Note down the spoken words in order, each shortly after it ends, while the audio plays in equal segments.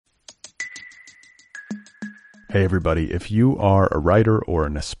Hey everybody, if you are a writer or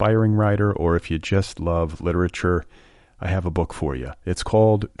an aspiring writer, or if you just love literature, I have a book for you. It's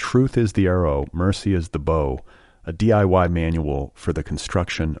called Truth is the Arrow, Mercy is the Bow, a DIY manual for the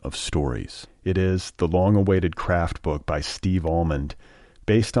construction of stories. It is the long-awaited craft book by Steve Almond,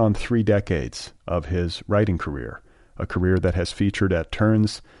 based on 3 decades of his writing career, a career that has featured at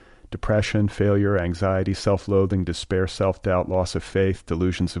turns depression, failure, anxiety, self-loathing, despair, self-doubt, loss of faith,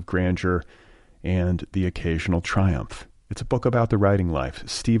 delusions of grandeur, and the occasional triumph. It's a book about the writing life.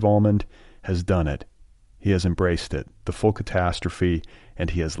 Steve Almond has done it. He has embraced it, the full catastrophe, and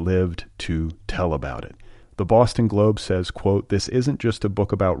he has lived to tell about it. The Boston Globe says, quote, "This isn't just a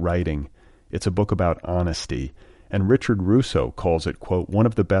book about writing, it's a book about honesty." And Richard Russo calls it, quote, "one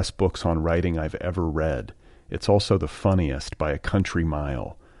of the best books on writing I've ever read. It's also the funniest by a country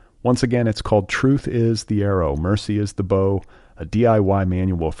mile." Once again, it's called Truth is the Arrow, Mercy is the Bow, a DIY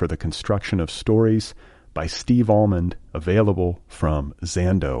manual for the construction of stories by Steve Almond, available from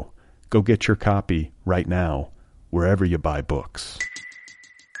Zando. Go get your copy right now, wherever you buy books.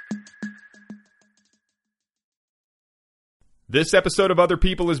 This episode of Other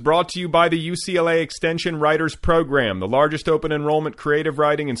People is brought to you by the UCLA Extension Writers Program, the largest open enrollment creative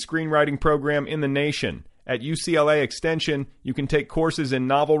writing and screenwriting program in the nation. At UCLA Extension, you can take courses in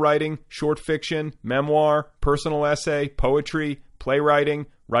novel writing, short fiction, memoir, personal essay, poetry, playwriting,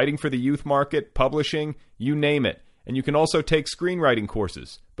 writing for the youth market, publishing, you name it. And you can also take screenwriting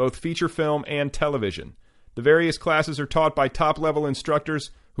courses, both feature film and television. The various classes are taught by top-level instructors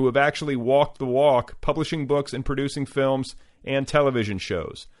who have actually walked the walk, publishing books and producing films and television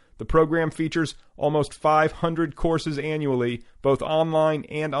shows. The program features almost 500 courses annually, both online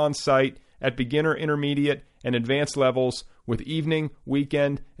and on-site, at beginner, intermediate, and advanced levels, with evening,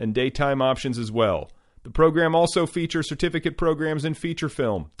 weekend, and daytime options as well. The program also features certificate programs in feature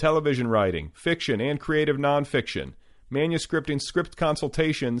film, television writing, fiction, and creative nonfiction, manuscript and script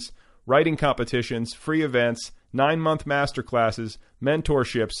consultations, writing competitions, free events, 9-month masterclasses,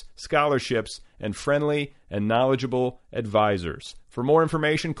 mentorships, scholarships, and friendly and knowledgeable advisors. For more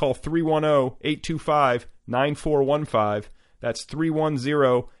information, call 310-825-9415. That's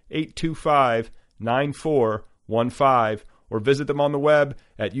 310-825-9415, or visit them on the web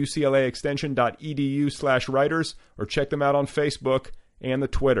at uclaextension.edu/writers, or check them out on Facebook and the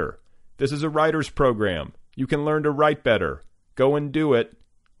Twitter. This is a writer's program. You can learn to write better. Go and do it.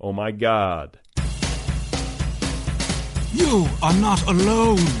 Oh my God. You are not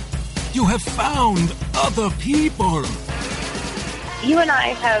alone. You have found other people. You and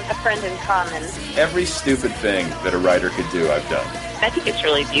I have a friend in common. Every stupid thing that a writer could do, I've done. I think it's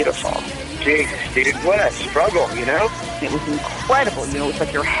really beautiful. Jesus, dude, what a struggle, you know? It was incredible. You know, it's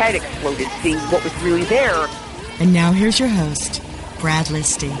like your head exploded seeing what was really there. And now here's your host, Brad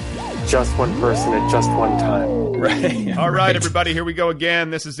Listy. Just one person at just one time. Right. All right, everybody, here we go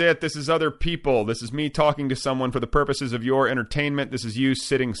again. This is it. This is Other People. This is me talking to someone for the purposes of your entertainment. This is you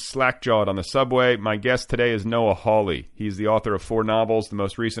sitting slack-jawed on the subway. My guest today is Noah Hawley. He's the author of 4 novels, the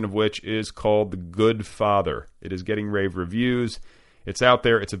most recent of which is called The Good Father. It is getting rave reviews. It's out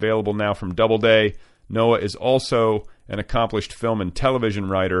there. It's available now from Doubleday. Noah is also an accomplished film and television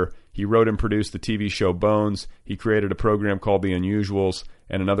writer. He wrote and produced the TV show Bones. He created a program called The Unusuals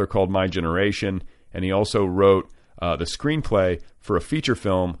and another called My Generation. And he also wrote the screenplay for a feature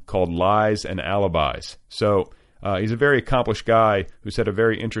film called Lies and Alibis. So he's a very accomplished guy who's had a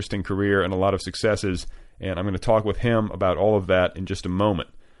very interesting career and a lot of successes. And I'm going to talk with him about all of that in just a moment.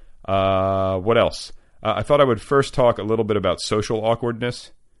 What else? I thought I would first talk a little bit about social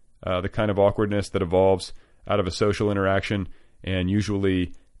awkwardness, the kind of awkwardness that evolves out of a social interaction and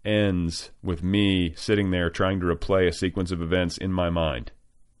usually ends with me sitting there trying to replay a sequence of events in my mind.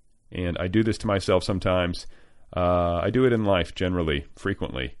 And I do this to myself sometimes. I do it in life generally,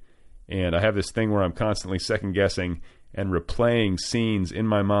 frequently. And I have this thing where I'm constantly second-guessing and replaying scenes in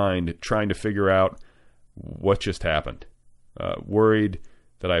my mind, trying to figure out what just happened. Worried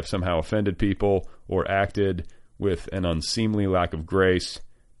that I've somehow offended people or acted with an unseemly lack of grace,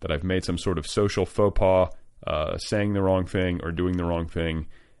 that I've made some sort of social faux pas, saying the wrong thing or doing the wrong thing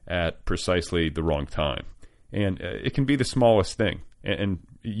at precisely the wrong time. And it can be the smallest thing. And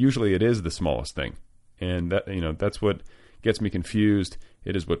usually it is the smallest thing. And that, that's what gets me confused.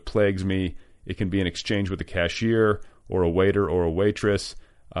 It is what plagues me. It can be an exchange with a cashier or a waiter or a waitress.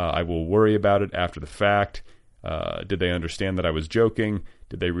 I will worry about it after the fact. Did they understand that I was joking?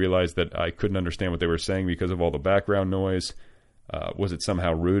 Did they realize that I couldn't understand what they were saying because of all the background noise? Was it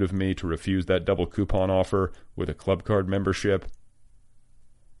somehow rude of me to refuse that double coupon offer with a club card membership?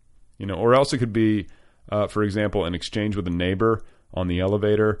 Or else it could be, for example, an exchange with a neighbor on the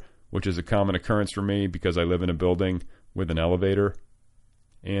elevator which is a common occurrence for me because I live in a building with an elevator.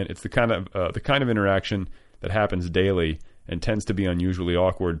 And it's the kind of interaction that happens daily and tends to be unusually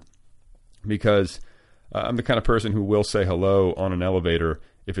awkward because I'm the kind of person who will say hello on an elevator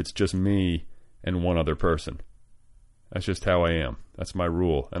if it's just me and one other person. That's just how I am. That's my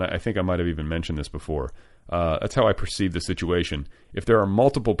rule. And I think I might have even mentioned this before. That's how I perceive the situation. If there are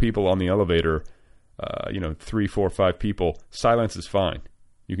multiple people on the elevator, 3, 4, 5 people, silence is fine.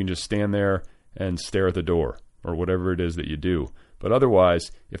 You can just stand there and stare at the door or whatever it is that you do. But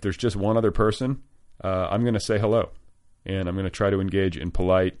otherwise, if there's just one other person, I'm going to say hello. And I'm going to try to engage in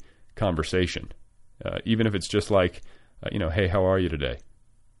polite conversation. Even if it's just like, hey, how are you today?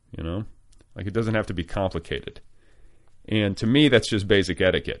 Like it doesn't have to be complicated. And to me, that's just basic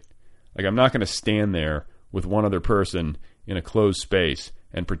etiquette. Like I'm not going to stand there with one other person in a closed space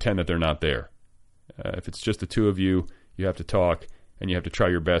and pretend that they're not there. If it's just the two of you, you have to talk and you have to try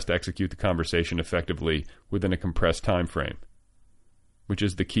your best to execute the conversation effectively within a compressed time frame, which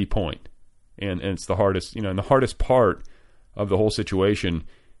is the key point. And it's the hardest, and the hardest part of the whole situation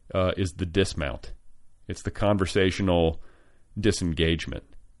is the dismount. It's the conversational disengagement.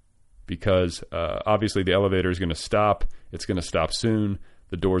 Because obviously the elevator is going to stop. It's going to stop soon.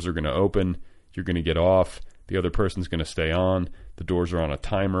 The doors are going to open. You're going to get off. The other person's going to stay on. The doors are on a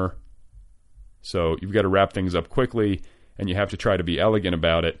timer. So you've got to wrap things up quickly, and you have to try to be elegant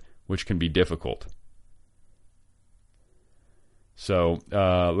about it, which can be difficult. So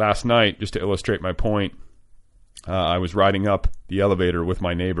last night, just to illustrate my point, I was riding up the elevator with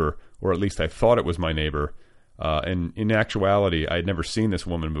my neighbor, or at least I thought it was my neighbor. And in actuality, I had never seen this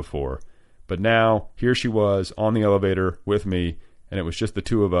woman before. But now, here she was on the elevator with me, and it was just the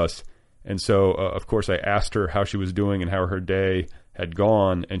two of us. And so, of course, I asked her how she was doing and how her day had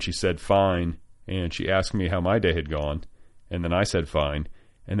gone, and she said fine. And she asked me how my day had gone, and then I said fine.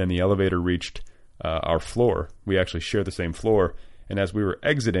 And then the elevator reached our floor. We actually share the same floor. And as we were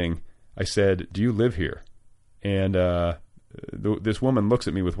exiting, I said, "Do you live here?" And this woman looks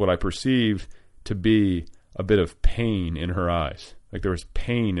at me with what I perceive to be a bit of pain in her eyes. Like there was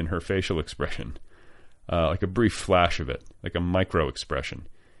pain in her facial expression, like a brief flash of it, like a micro expression.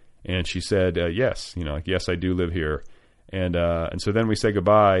 And she said, yes, yes, I do live here. And so then we say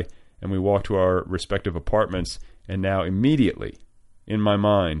goodbye and we walk to our respective apartments. And now immediately in my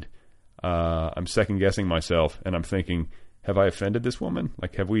mind, I'm second guessing myself and I'm thinking, have I offended this woman?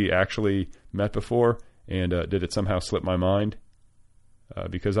 Like, have we actually met before? And did it somehow slip my mind?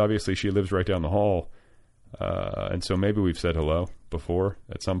 Because obviously she lives right down the hall. And so maybe we've said hello before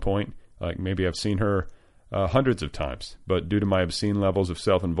at some point. Like maybe I've seen her hundreds of times, but due to my obscene levels of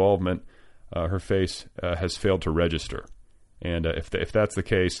self-involvement, her face has failed to register. And if that's the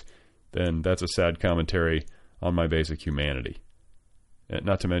case, then that's a sad commentary on my basic humanity.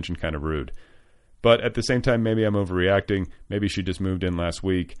 Not to mention kind of rude. But at the same time, maybe I'm overreacting. Maybe she just moved in last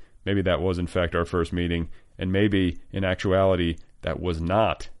week. Maybe that was in fact our first meeting. And maybe in actuality, that was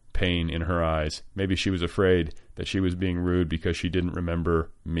not pain in her eyes. Maybe she was afraid that she was being rude because she didn't remember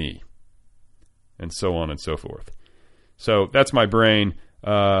me. And so on and so forth. So that's my brain.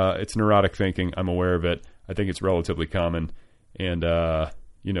 It's neurotic thinking. I'm aware of it. I think it's relatively common. And,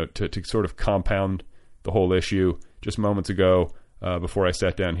 to sort of compound the whole issue, just moments ago, before I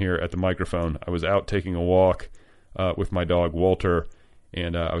sat down here at the microphone, I was out taking a walk with my dog, Walter,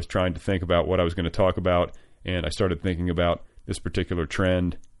 and I was trying to think about what I was going to talk about, and I started thinking about this particular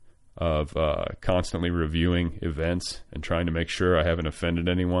trend of constantly reviewing events and trying to make sure I haven't offended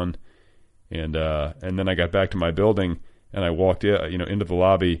anyone. And then I got back to my building, and I walked into the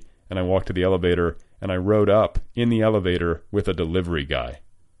lobby, and I walked to the elevator, and I rode up in the elevator with a delivery guy.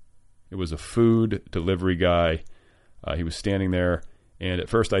 It was a food delivery guy. He was standing there, and at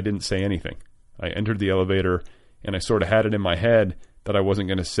first I didn't say anything. I entered the elevator, and I sort of had it in my head that I wasn't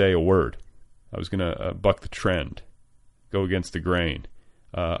going to say a word. I was going to buck the trend, go against the grain.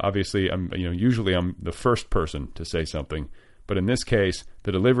 Obviously, usually I'm the first person to say something, but in this case,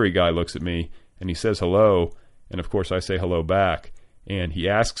 the delivery guy looks at me, and he says hello, and of course I say hello back, and he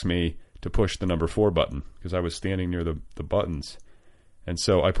asks me to push the number 4 button, because I was standing near the buttons. And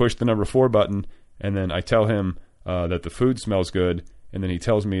so I push the number 4 button, and then I tell him that the food smells good, and then he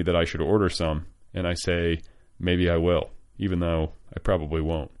tells me that I should order some, and I say, maybe I will, even though I probably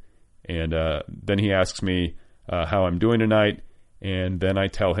won't. And then he asks me how I'm doing tonight, and then I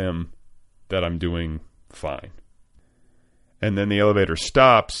tell him that I'm doing fine. And then the elevator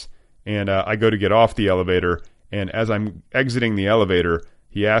stops, and I go to get off the elevator, and as I'm exiting the elevator,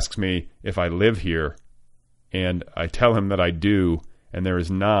 he asks me if I live here, and I tell him that I do, and there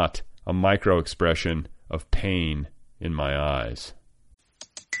is not a micro expression of pain in my eyes.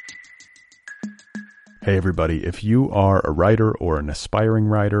 Hey, everybody. If you are a writer or an aspiring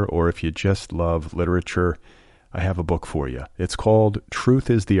writer, or if you just love literature, I have a book for you. It's called Truth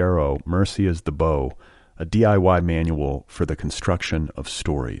is the Arrow, Mercy is the Bow, a DIY manual for the construction of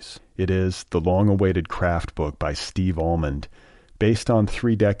stories. It is the long-awaited craft book by Steve Almond, based on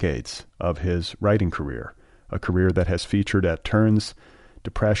 3 decades of his writing career, a career that has featured at turns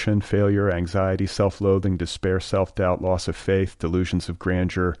depression, failure, anxiety, self-loathing, despair, self-doubt, loss of faith, delusions of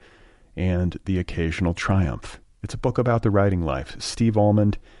grandeur, and the occasional triumph. It's a book about the writing life. Steve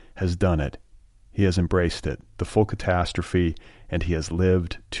Almond has done it. He has embraced it, the full catastrophe, and he has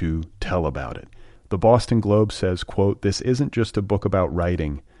lived to tell about it. The Boston Globe says, quote, "This isn't just a book about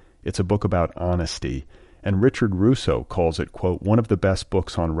writing, it's a book about honesty." And Richard Russo calls it, quote, "one of the best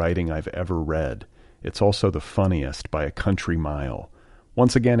books on writing I've ever read. It's also the funniest by a country mile."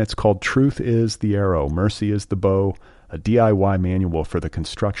 Once again, it's called Truth is the Arrow, Mercy is the Bow, a DIY manual for the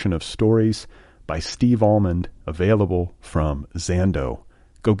construction of stories by Steve Almond, available from Zando.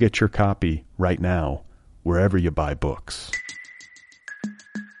 Go get your copy right now, wherever you buy books.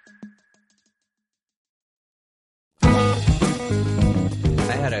 I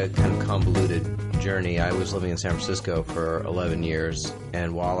had a kind of convoluted journey. I was living in San Francisco for 11 years,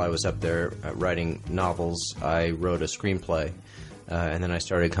 and while I was up there writing novels, I wrote a screenplay. And then I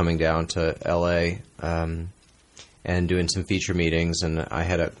started coming down to L.A., and doing some feature meetings, and I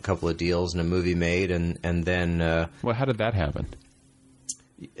had a couple of deals and a movie made, and then Well, how did that happen?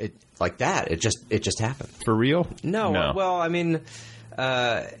 like that, it just happened. For real? No. Well, I mean,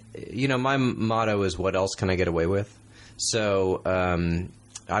 my motto is, what else can I get away with? So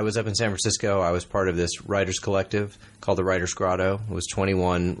I was up in San Francisco. I was part of this writers collective called the Writers Grotto. It was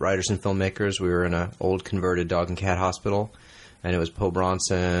 21 writers and filmmakers. We were in an old converted dog and cat hospital, and it was Poe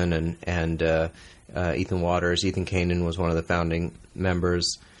Bronson and Ethan Waters. Ethan Kanan was one of the founding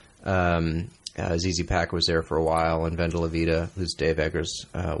members. ZZ Packer was there for a while, and Vendela Vida, who's Dave Eggers'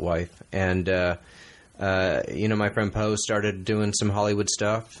 wife. And, my friend Poe started doing some Hollywood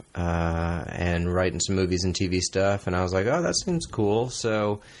stuff and writing some movies and TV stuff. And I was like, oh, that seems cool.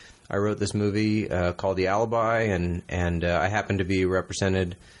 So I wrote this movie called The Alibi, and I happened to be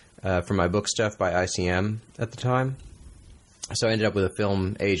represented for my book stuff by ICM at the time. So I ended up with a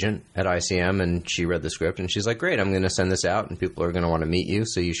film agent at ICM, and she read the script, and she's like, great, I'm going to send this out, and people are going to want to meet you,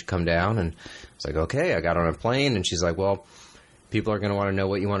 so you should come down. And I was like, okay. I got on a plane, and she's like, well, people are going to want to know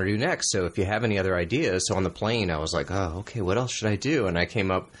what you want to do next, so if you have any other ideas. So on the plane, I was like, oh, okay, what else should I do? And I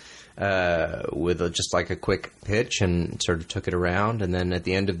came up with just like a quick pitch and sort of took it around, and then at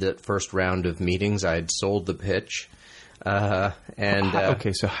the end of the first round of meetings, I had sold the pitch.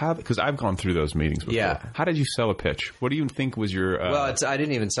 Okay, so how? Because I've gone through those meetings before. Yeah. How did you sell a pitch? What do you think was your? Well, I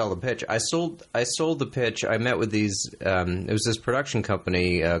didn't even sell the pitch. I sold the pitch. I met with these. It was this production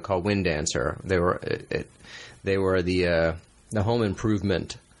company called Wind Dancer. They were the home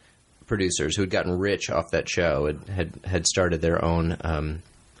improvement producers who had gotten rich off that show. Had started their own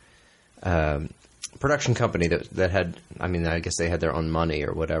production company that had. I mean, I guess they had their own money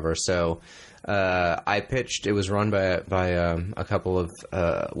or whatever. So. I pitched. It was run by a couple of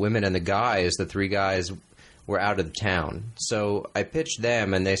women, and the 3 guys were out of the town. So I pitched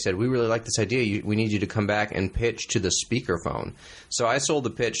them, and they said, we really like this idea. We need you to come back and pitch to the speakerphone. So I sold the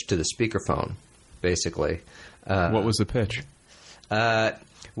pitch to the speakerphone, basically. What was the pitch?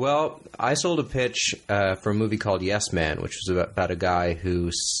 Well, I sold a pitch for a movie called Yes Man, which was about a guy who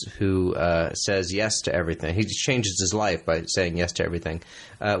says yes to everything. He just changes his life by saying yes to everything,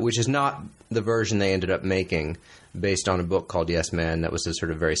 which is not the version they ended up making based on a book called Yes Man that was a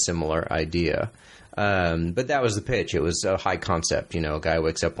sort of very similar idea. But that was the pitch. It was a high concept. A guy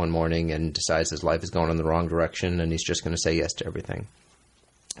wakes up one morning and decides his life is going in the wrong direction, and he's just going to say yes to everything.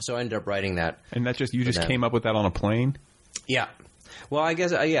 So I ended up writing that. And you just came up with that on a plane? Yeah. Well, I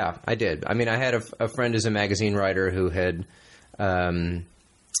guess, yeah, I did. I mean, I had a friend who's a magazine writer who had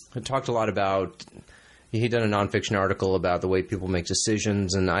talked a lot about. He'd done a nonfiction article about the way people make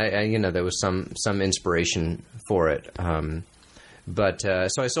decisions, and there was some inspiration for it. So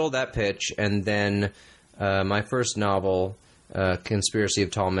I sold that pitch, and then my first novel, Conspiracy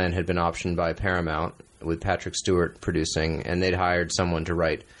of Tall Men, had been optioned by Paramount with Patrick Stewart producing, and they'd hired someone to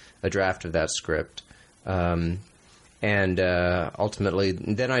write a draft of that script. And ultimately,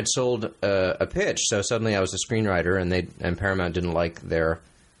 then I'd sold a pitch, so suddenly I was a screenwriter, and Paramount didn't like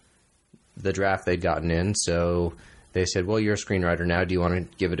the draft they'd gotten in, so they said, well, you're a screenwriter now, do you want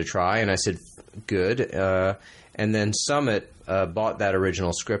to give it a try? And I said, good. And then Summit bought that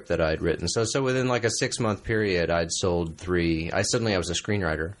original script that I'd written. So within like a 6-month period, I'd sold 3. Suddenly I was a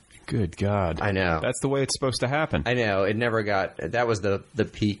screenwriter. Good God. I know. That's the way it's supposed to happen. I know. It never got – that was the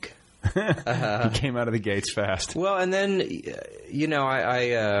peak He came out of the gates fast. Well, and then, you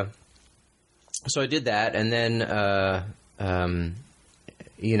know, so I did that, and then,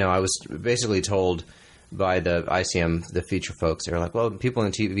 you know, I was basically told by the ICM, the feature folks, they were like, well, people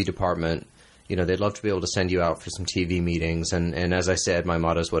in the TV department, you know, they'd love to be able to send you out for some TV meetings. And as I said, my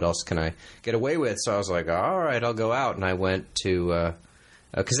motto is, what else can I get away with? So I was like, all right, I'll go out. And I went to,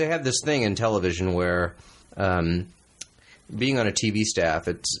 because they have this thing in television where being on a TV staff,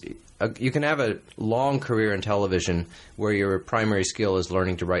 you can have a long career in television where your primary skill is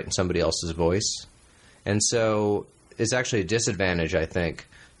learning to write in somebody else's voice. And so it's actually a disadvantage, I think,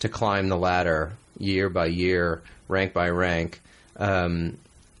 to climb the ladder year by year, rank by rank,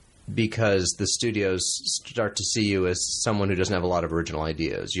 because the studios start to see you as someone who doesn't have a lot of original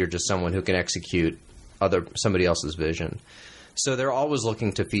ideas. You're just someone who can execute somebody else's vision. So they're always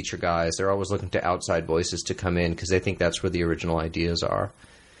looking to feature guys. They're always looking to outside voices to come in because they think that's where the original ideas are.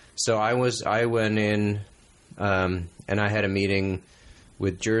 So I went in, and I had a meeting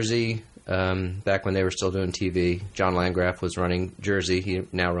with Jersey back when they were still doing TV. John Landgraf was running Jersey. He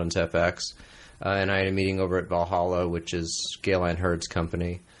now runs FX. And I had a meeting over at Valhalla, which is Gale Ann Hurd's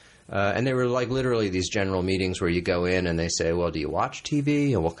company. And they were like literally these general meetings where you go in and they say, well, do you watch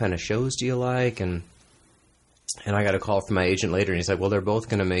TV? And what kind of shows do you like? And I got a call from my agent later, and he's like, well, they're both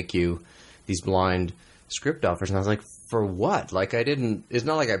going to make you these blind script offers. And I was like, for what? Like, it's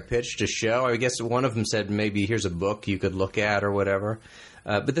not like I pitched a show. I guess one of them said, maybe here's a book you could look at or whatever.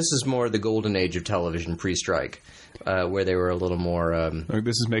 But this is more the golden age of television pre-strike, where they were a little more...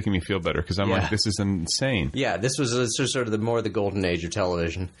 This is making me feel better, because I'm like, this is insane. Yeah, this was sort of the golden age of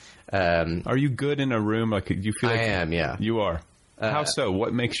television. Are you good in a room? Like, do you feel like... I am, yeah. You are? How so?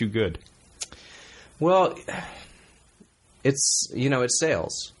 What makes you good? Well, it's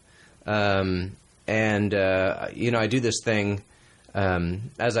sales. And, I do this thing,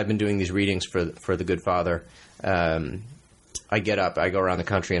 as I've been doing these readings for The Good Father, I get up, I go around the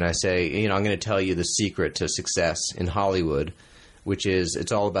country, and I say, I'm going to tell you the secret to success in Hollywood, which is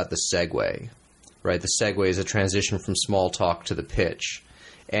it's all about the segue, right? The segue is a transition from small talk to the pitch.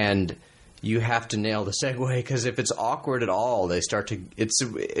 And you have to nail the segue, because if it's awkward at all, they start to...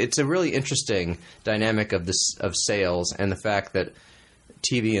 It's a really interesting dynamic of sales, and the fact that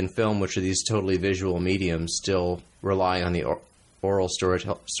TV and film, which are these totally visual mediums, still rely on the oral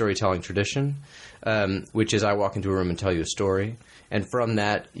storytelling tradition, which is I walk into a room and tell you a story, and from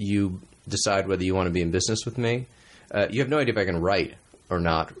that you decide whether you want to be in business with me. You have no idea if I can write or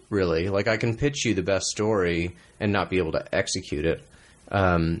not, really. Like, I can pitch you the best story and not be able to execute it.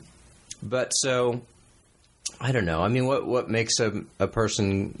 But so, I don't know. I mean, what makes a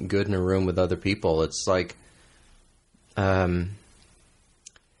person good in a room with other people? It's like, you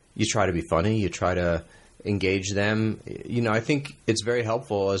try to be funny, you try to engage them. I think it's very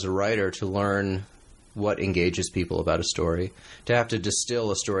helpful as a writer to learn what engages people about a story, to have to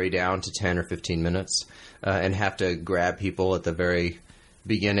distill a story down to 10 or 15 minutes, and have to grab people at the very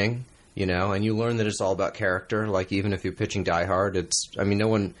beginning, and you learn that it's all about character. Like, even if you're pitching Die Hard, no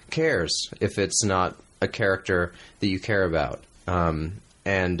one cares if it's not a character that you care about.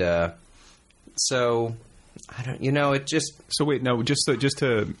 So I don't, it just... So wait, no, just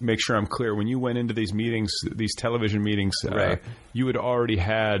to make sure I'm clear, when you went into these meetings, these television meetings, right, you had already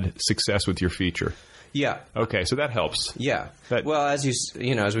had success with your feature. Yeah. Okay, so that helps. Yeah. Well, as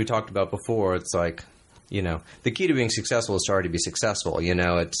as we talked about before, it's like, the key to being successful is to already be successful.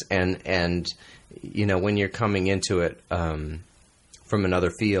 It's and when you're coming into it from another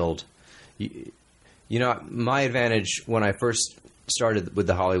field, my advantage when I first started with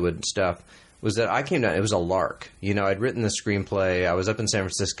the Hollywood stuff was that I came down, it was a lark. I'd written the screenplay, I was up in San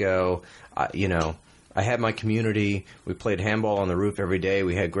Francisco, I had my community, we played handball on the roof every day,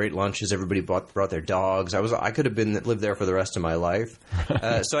 we had great lunches, everybody brought their dogs. I could have lived there for the rest of my life.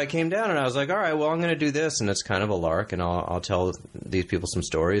 So I came down and I was like, all right, well, I'm going to do this, and it's kind of a lark, and I'll tell these people some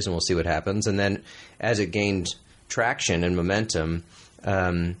stories and we'll see what happens. And then as it gained traction and momentum,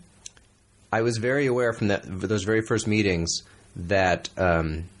 I was very aware from those very first meetings that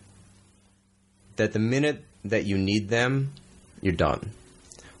the minute that you need them, you're done.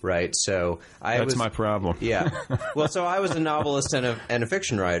 Right, so that's my problem. Yeah, well, so I was a novelist and a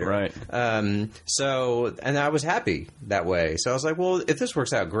fiction writer. Right. And I was happy that way. So I was like, well, if this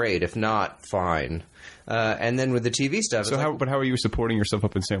works out, great. If not, fine. And then with the TV stuff, so how are you supporting yourself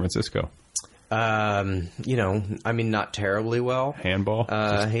up in San Francisco? Not terribly well. Handball.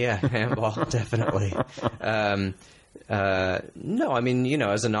 Yeah, handball, definitely.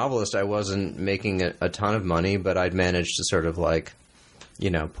 No, as a novelist, I wasn't making a ton of money, but I'd managed to sort of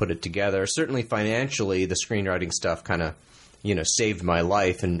put it together. Certainly financially, the screenwriting stuff kind of saved my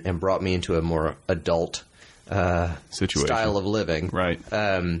life and brought me into a more adult situation, style of living. Right.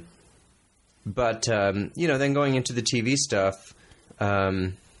 But then going into the TV stuff,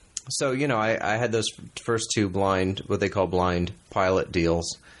 so I had those first two what they call blind pilot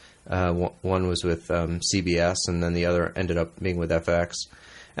deals. One was with CBS, and then the other ended up being with FX.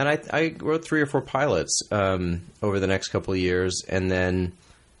 And I wrote 3 or 4 pilots over the next couple of years, and then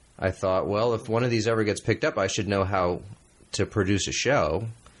I thought, well, if one of these ever gets picked up, I should know how to produce a show.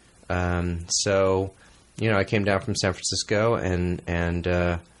 So, I came down from San Francisco and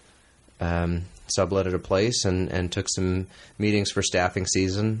sublet at a place and took some meetings for staffing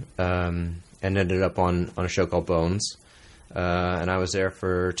season, and ended up on a show called Bones. And I was there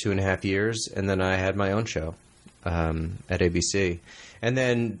for 2.5 years, and then I had my own show at ABC. And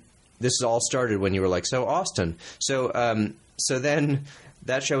then this all started when you were like, so Austin. So then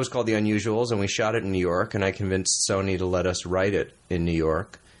that show was called The Unusuals, and we shot it in New York, and I convinced Sony to let us write it in New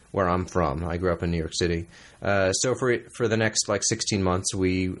York, where I'm from. I grew up in New York City. So for the next 16 months,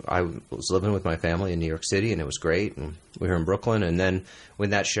 I was living with my family in New York City, and it was great. And we were in Brooklyn, and then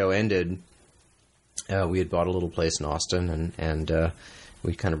when that show ended, we had bought a little place in Austin, and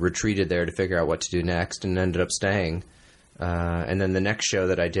we kind of retreated there to figure out what to do next, and ended up staying. And then the next show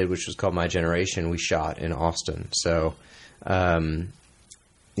that I did, which was called My Generation, we shot in Austin. So, and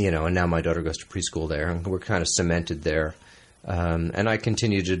now my daughter goes to preschool there, and we're kind of cemented there. And I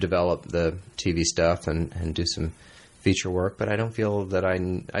continue to develop the TV stuff and do some feature work, but I don't feel that I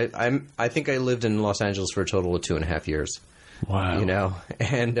think I lived in Los Angeles for a total of 2.5 years. Wow.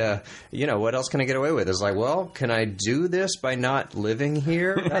 And, what else can I get away with? It's like, well, can I do this by not living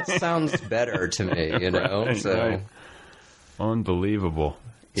here? That sounds better to me, Right, so. right. Unbelievable.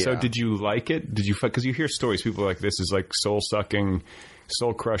 Yeah. So did you like it? Because you hear stories, people are like, this is like soul-sucking,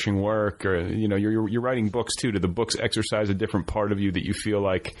 soul-crushing work, or, you're writing books too. Do the books exercise a different part of you that you feel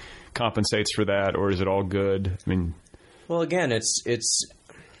like compensates for that, or is it all good? I mean... Well, again, it's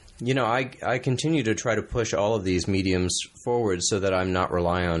I continue to try to push all of these mediums forward so that I'm not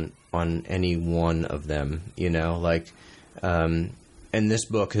relying on any one of them, and this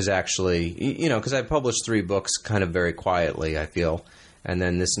book has actually, because I published 3 books kind of very quietly, I feel, and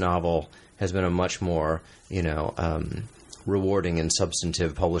then this novel has been a much more, rewarding and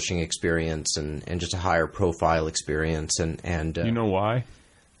substantive publishing experience and just a higher profile experience. And you know why?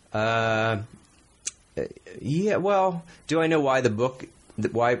 Yeah, well, do I know why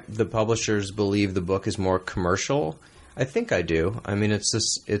why the publishers believe the book is more commercial? I think I do. I mean, it's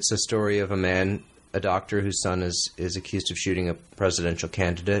a story of a doctor whose son is accused of shooting a presidential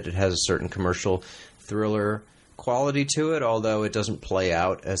candidate. It has a certain commercial thriller quality to it, although it doesn't play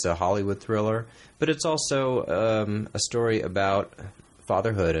out as a Hollywood thriller. But it's also a story about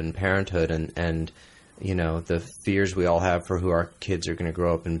fatherhood and parenthood and the fears we all have for who our kids are going to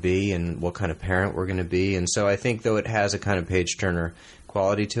grow up and be and what kind of parent we're going to be. And so I think though it has a kind of page-turner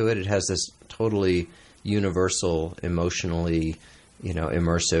quality to it, it has this totally universal, emotionally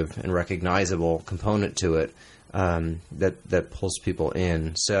immersive and recognizable component to it that pulls people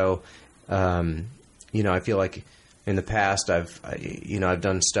in. So, I feel like in the past I've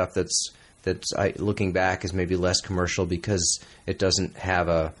done stuff that's looking back is maybe less commercial because it doesn't have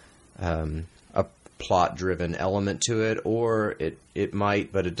a plot-driven element to it, or it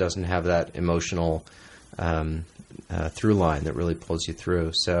might, but it doesn't have that emotional through line that really pulls you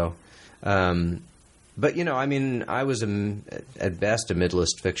through. So. But, I was at best a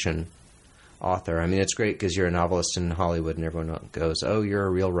mid-list fiction author. I mean, it's great because you're a novelist in Hollywood and everyone goes, oh, you're a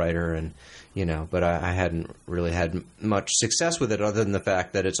real writer. And, but I hadn't really had much success with it other than the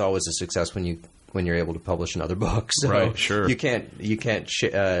fact that it's always a success when you're able to publish another book. So right, sure. You can't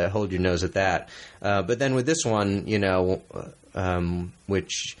hold your nose at that. But then with this one,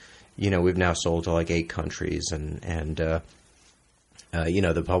 which, we've now sold to 8 countries and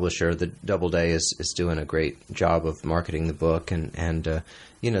the publisher, the Doubleday, is doing a great job of marketing the book, and then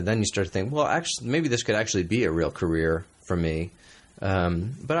you start to think, well, actually, maybe this could actually be a real career for me.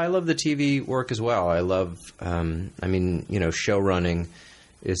 But I love the TV work as well. I love, show running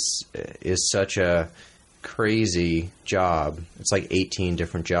is such a crazy job. It's like 18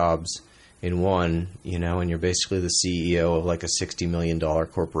 different jobs in one, and you're basically the CEO of a $60 million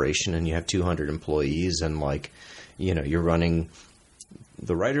corporation, and you have 200 employees, and you're running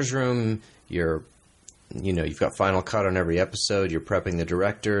the writer's room, you've got Final Cut on every episode, you're prepping the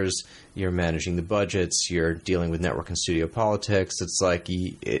directors, you're managing the budgets, you're dealing with network and studio politics. It's like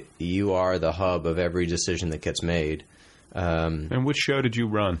you are the hub of every decision that gets made. And which show did you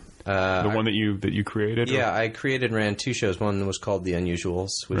run? The one that you created? Yeah, I created and ran 2 shows. One was called The Unusuals,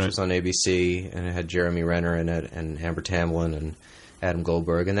 which was on ABC, and it had Jeremy Renner in it, and Amber Tamblyn, and Adam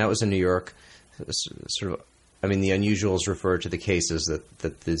Goldberg, and that was in New York. Sort of, I mean, The Unusuals referred to the cases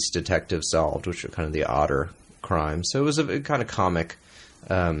that these detectives solved, which were kind of the odder crimes. So it was a kind of comic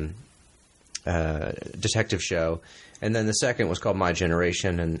detective show. And then the second was called My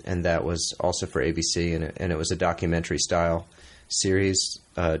Generation, and that was also for ABC, and it was a documentary-style series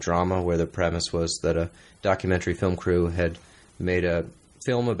drama where the premise was that a documentary film crew had made a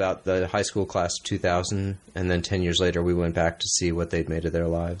film about the high school class of 2000, and then 10 years later we went back to see what they'd made of their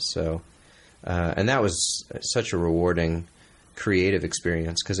lives. So, and that was such a rewarding creative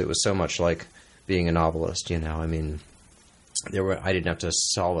experience because it was so much like being a novelist, you know. I mean, I didn't have to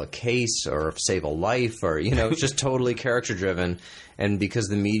solve a case or save a life or, you know, it's just totally character driven. And because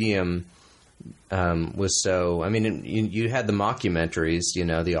the medium was so, I mean, you had the mockumentaries, you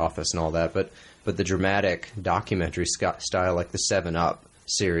know, The Office and all that, but the dramatic documentary style, like the 7 Up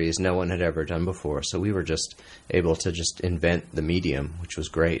series, no one had ever done before. So we were just able to just invent the medium, which was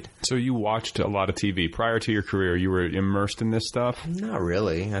great. So you watched a lot of TV prior to your career. You were immersed in this stuff? Not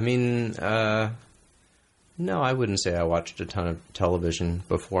really. I mean, no, I wouldn't say I watched a ton of television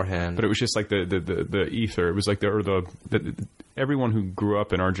beforehand. But it was just like the ether. It was like the everyone who grew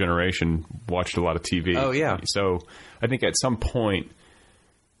up in our generation watched a lot of TV. Oh, yeah. So I think at some point,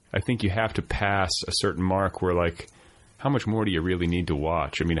 I think you have to pass a certain mark where, like, how much more do you really need to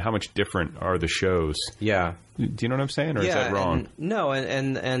watch? I mean, how much different are the shows? Yeah. Do you know what I'm saying, or is that wrong?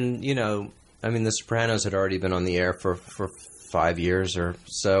 And you know, I mean, The Sopranos had already been on the air for 5 years or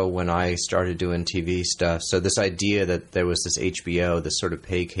so when I started doing TV stuff. So this idea that there was this HBO, this sort of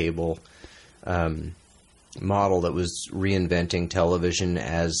pay cable model that was reinventing television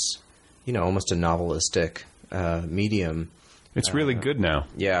as, you know, almost a novelistic medium. It's really good now.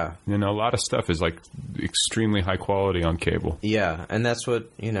 Yeah. You know, a lot of stuff is like extremely high quality on cable. Yeah, and that's what,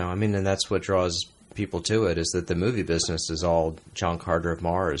 you know, I mean, and that's what draws people to it, is that the movie business is all John Carter of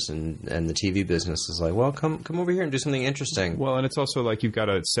Mars, and the TV business is like, well, come over here and do something interesting. Well, and it's also like you've got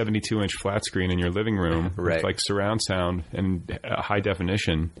a 72-inch flat screen in your living room right. with like surround sound and high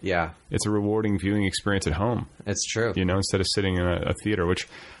definition. Yeah. It's a rewarding viewing experience at home. It's true. You know, instead of sitting in a theater, which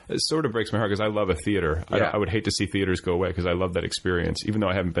sort of breaks my heart because I love a theater. Yeah. I would hate to see theaters go away because I love that experience, even though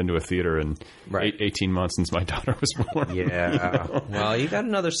I haven't been to a theater in 18 months since my daughter was born. Yeah. You know? Well, you got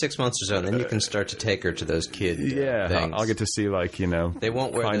another 6 months or so, and then you can start to take her to those kid things. I'll get to see, like, you know, they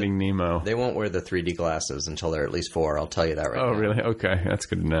won't wear Finding Nemo. They won't wear the 3D glasses until they're at least 4. I'll tell you that right now. Oh, really? Okay. That's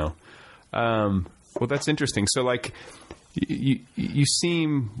good to know. Well, that's interesting. So, like, you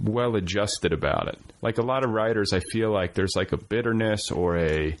seem well adjusted about it. Like a lot of writers, I feel like there's like a bitterness or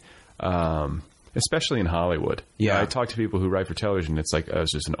a, especially in Hollywood. Yeah. I talk to people who write for television. It's like,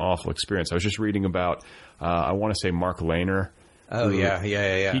 it's just an awful experience. I was just reading about, I want to say Mark Lehner. Oh, yeah.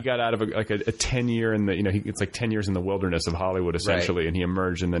 He got out of a 10-year in the, you know, it's like 10 years in the wilderness of Hollywood, essentially, and he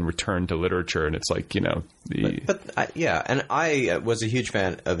emerged and then returned to literature. And it's like, you know. And I was a huge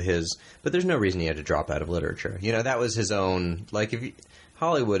fan of his, but there's no reason he had to drop out of literature. You know, that was his own, like,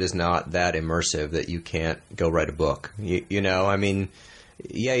 Hollywood is not that immersive that you can't go write a book. You know, I mean,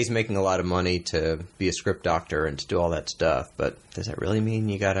 yeah, he's making a lot of money to be a script doctor and to do all that stuff, but does that really mean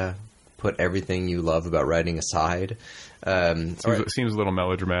you gotta put everything you love about writing aside? Seems a little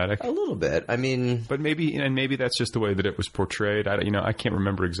melodramatic. A little bit. I mean, but maybe that's just the way that it was portrayed. I can't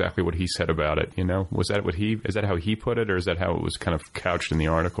remember exactly what he said about it. You know, is that how he put it, or is that how it was kind of couched in the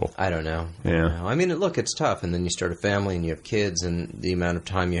article? I don't know. Yeah. I mean, look, it's tough, and then you start a family and you have kids, and the amount of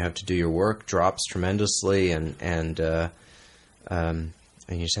time you have to do your work drops tremendously, and you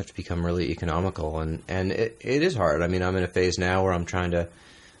just have to become really economical, and it is hard. I mean, I'm in a phase now where I'm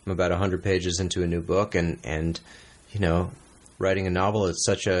about 100 pages into a new book, and you know, writing a novel, it's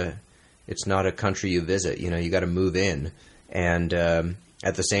not a country you visit. You know, you got to move in. And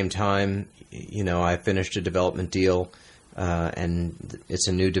at the same time, you know, I finished a development deal, and it's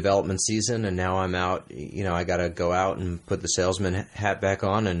a new development season, and now I'm out. You know, I got to go out and put the salesman hat back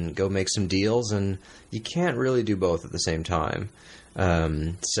on and go make some deals, and you can't really do both at the same time.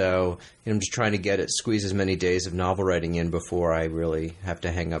 So I'm just trying to squeeze as many days of novel writing in before I really have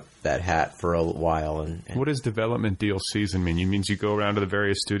to hang up that hat for a while. And what does development deal season mean? It means you go around to the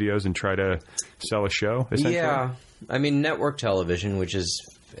various studios and try to sell a show, essentially? Yeah. I mean, network television, which is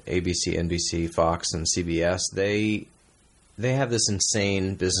ABC, NBC, Fox, and CBS, they have this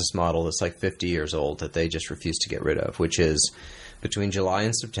insane business model that's like 50 years old that they just refuse to get rid of, which is between July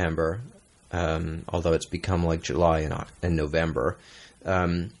and September, although it's become like July and November,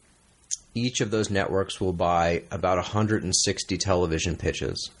 each of those networks will buy about 160 television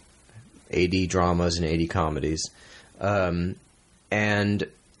pitches, 80 dramas and 80 comedies. And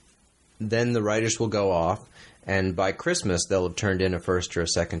then the writers will go off, and by Christmas they'll have turned in a first or a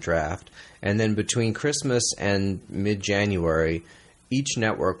second draft. And then between Christmas and mid-January, each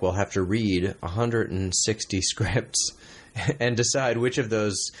network will have to read 160 scripts and decide which of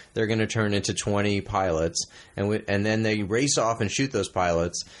those they're going to turn into 20 pilots, and then they race off and shoot those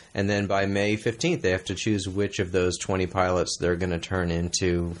pilots, and then by May 15th they have to choose which of those 20 pilots they're going to turn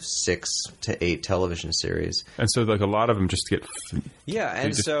into 6 to 8 television series. And so, like, a lot of them just get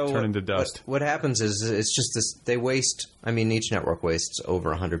and just so turn into dust. What happens is it's just this: they waste. I mean, each network wastes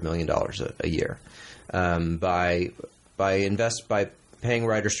over $100 million a year by paying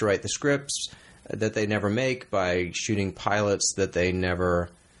writers to write the scripts that they never make, by shooting pilots that they never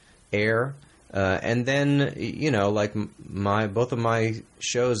air. And then, like both of my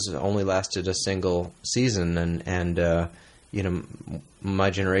shows only lasted a single season, and My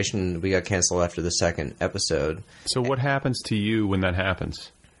Generation, we got canceled after the second episode. So what happens to you when that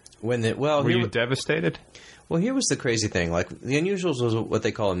happens? Were you devastated? Well, here was the crazy thing. Like, The Unusuals was what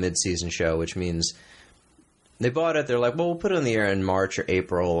they call a mid-season show, which means they bought it. They're like, well, we'll put it on the air in March or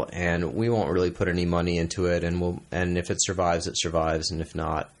April, and we won't really put any money into it. And if it survives, it survives, and if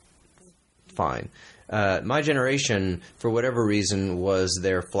not, fine. My Generation, for whatever reason, was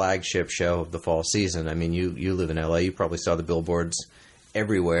their flagship show of the fall season. I mean, you live in LA, you probably saw the billboards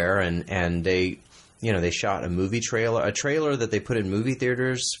everywhere, and they shot a trailer that they put in movie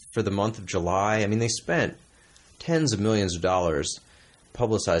theaters for the month of July. I mean, they spent tens of millions of dollars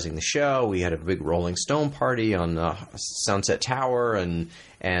publicizing the show. We had a big Rolling Stone party on Sunset Tower, and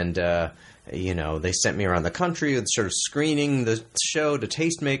they sent me around the country with sort of screening the show to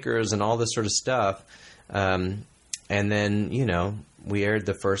tastemakers and all this sort of stuff. And then, we aired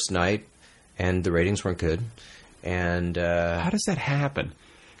the first night, and the ratings weren't good. And how does that happen?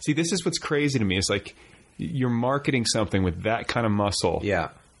 See, this is what's crazy to me. It's like you're marketing something with that kind of muscle. Yeah.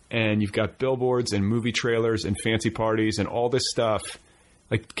 And you've got billboards and movie trailers and fancy parties and all this stuff.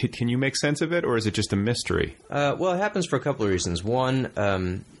 Like, can you make sense of it, or is it just a mystery? Well, it happens for a couple of reasons. One,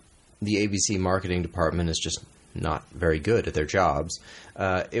 the ABC marketing department is just not very good at their jobs.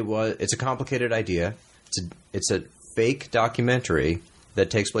 It's a complicated idea. It's a fake documentary that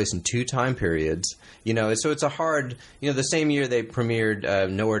takes place in 2 time periods. So it's a hard. The same year they premiered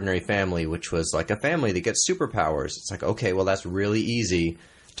No Ordinary Family, which was like a family that gets superpowers. It's like, okay, well, that's really easy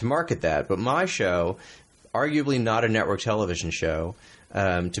to market that. But my show, arguably not a network television show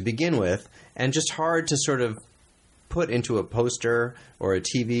to begin with, and just hard to sort of put into a poster or a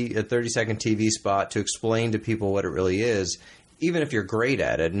 30-second TV spot to explain to people what it really is, even if you're great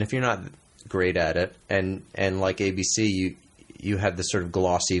at it. And if you're not great at it, and like ABC, you have this sort of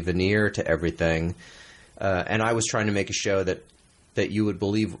glossy veneer to everything. And I was trying to make a show that you would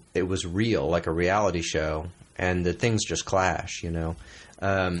believe it was real, like a reality show, and the things just clash,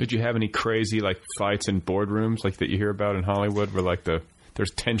 Did you have any crazy, like, fights in boardrooms like that you hear about in Hollywood, where like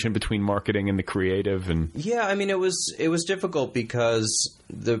there's tension between marketing and the creative? And yeah, I mean, it was difficult because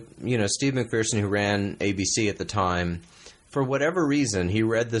Steve McPherson, who ran ABC at the time, for whatever reason, he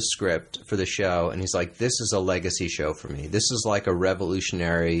read the script for the show, and he's like, this is a legacy show for me. This is like a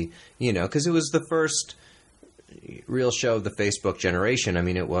revolutionary, because it was the first real show of the Facebook generation. I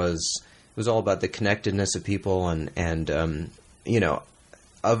mean, it was all about the connectedness of people and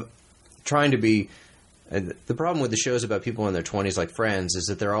of trying to be. The problem with the shows about people in their 20s, like Friends, is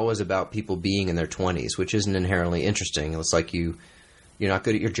that they're always about people being in their 20s, which isn't inherently interesting. It's like you're not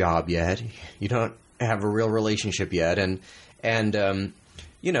good at your job yet. You don't have a real relationship yet, and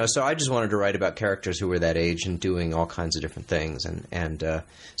so I just wanted to write about characters who were that age and doing all kinds of different things, and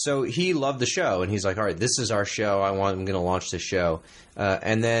so he loved the show, and he's like, all right, this is our show. I'm going to launch this show,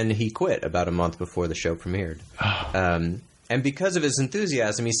 and then he quit about a month before the show premiered. And because of his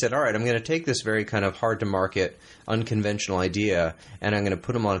enthusiasm, he said, all right, I'm going to take this very kind of hard-to-market, unconventional idea, and I'm going to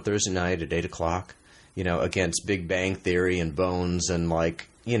put him on a Thursday night at 8 o'clock, against Big Bang Theory and Bones and,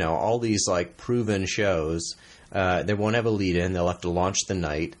 all these, proven shows. They won't have a lead-in. They'll have to launch the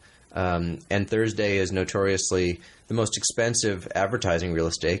night. And Thursday is notoriously the most expensive advertising real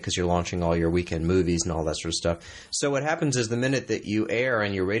estate because you're launching all your weekend movies and all that sort of stuff. So what happens is the minute that you air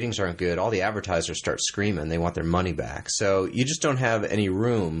and your ratings aren't good, all the advertisers start screaming. They want their money back. So you just don't have any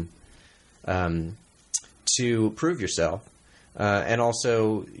room to prove yourself. And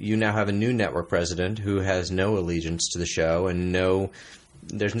also, you now have a new network president who has no allegiance to the show and no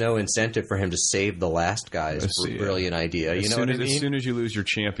there's no incentive for him to save the last guy's brilliant idea. You know what I mean? As soon as you lose your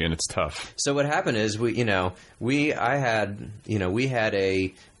champion, it's tough. So what happened is we had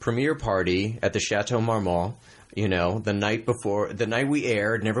a premiere party at the Chateau Marmont. The night we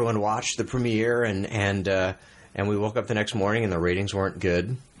aired, and everyone watched the premiere, and we woke up the next morning, and the ratings weren't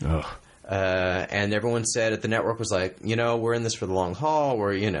good. Ugh. And everyone said at the network was like, we're in this for the long haul.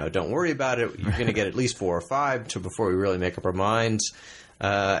 Don't worry about it. You're going to get at least 4 or 5 before we really make up our minds.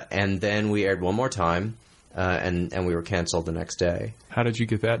 And then we aired one more time, and we were canceled the next day. How did you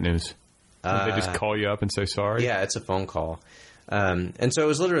get that news? Did they just call you up and say sorry? Yeah, it's a phone call. And so it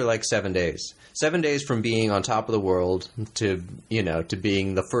was literally like 7 days. 7 days from being on top of the world to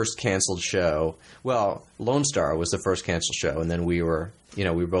being the first canceled show. Well, Lone Star was the first canceled show, and then we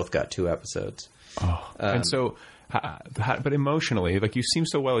both got 2 episodes. Oh. And so, but emotionally, like, you seem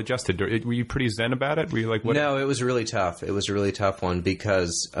so well adjusted. Were you pretty zen about it? Were you like, what? No, it was really tough. It was a really tough one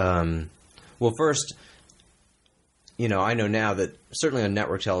because, first, I know now that certainly on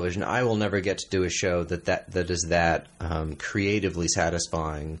network television, I will never get to do a show that is that creatively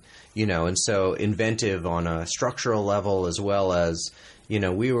satisfying, and so inventive on a structural level, as well as,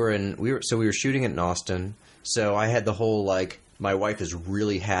 we were shooting it in Austin. So I had the whole, like, my wife is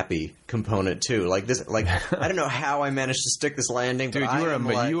really happy component too. Like this, like, I don't know how I managed to stick this landing. Dude,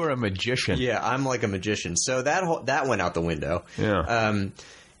 but you were a magician. Yeah, I'm like a magician. So that went out the window. Yeah.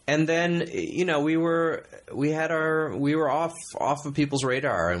 And then, we were off of people's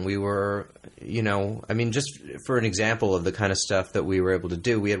radar, and we were, just for an example of the kind of stuff that we were able to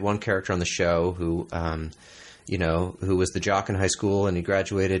do, we had one character on the show who was the jock in high school, and he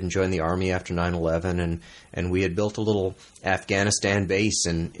graduated and joined the Army after 9/11, and we had built a little Afghanistan base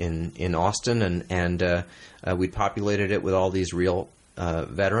in Austin, and we'd populated it with all these real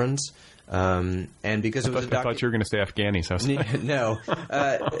veterans. And because it was I thought you were going to say Afghanis. I was like, no.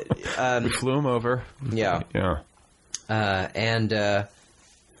 We flew them over. Yeah. Yeah.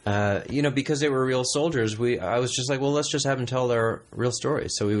 Because they were real soldiers, I was just like, well, let's just have them tell their real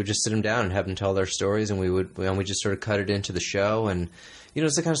stories. So we would just sit them down and have them tell their stories, and we just sort of cut it into the show. And,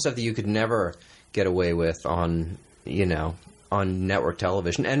 it's the kind of stuff that you could never get away with on network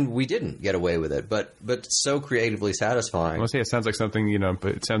television, and we didn't get away with it, but so creatively satisfying. I must say, it sounds like something,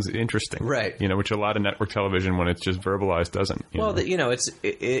 but it sounds interesting, right? Which a lot of network television, when it's just verbalized, doesn't.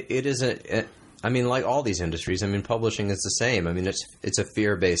 It isn't. I mean, like all these industries, publishing is the same. It's a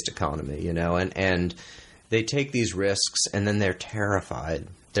fear-based economy, and they take these risks, and then they're terrified.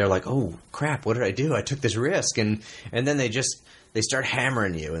 They're like, oh crap, what did I do? I took this risk, and then they start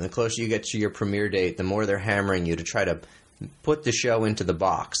hammering you, and the closer you get to your premiere date, the more they're hammering you to try to put the show into the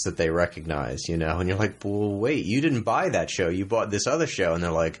box that they recognize, and you're like, well, wait, you didn't buy that show, you bought this other show, and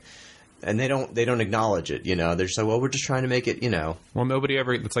they're like, and they don't acknowledge it, they're just like, well, we're just trying to make it, Well, nobody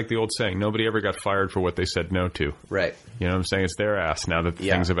ever, it's like the old saying, nobody ever got fired for what they said no to. Right. You know what I'm saying? It's their ass now that the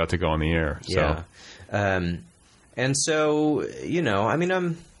thing's about to go on the air. So. Yeah. And so,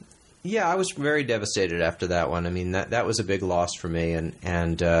 I was very devastated after that one. That was a big loss for me,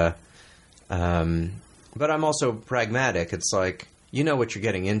 but I'm also pragmatic. It's like, what you're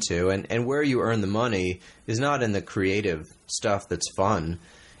getting into, and where you earn the money is not in the creative stuff that's fun.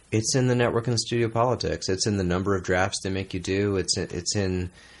 It's in the network and studio politics. It's in the number of drafts they make you do. It's in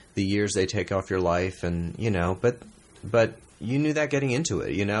the years they take off your life, and but you knew that getting into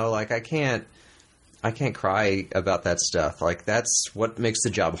it. Like I can't cry about that stuff. Like that's what makes the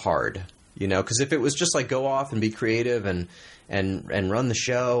job hard. Because if it was just like go off and be creative and run the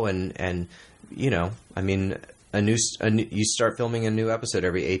show and you start filming a new episode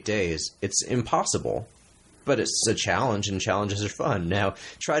every 8 days. It's impossible, but it's a challenge, and challenges are fun. Now,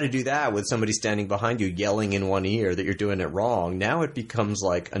 try to do that with somebody standing behind you yelling in one ear that you're doing it wrong. Now it becomes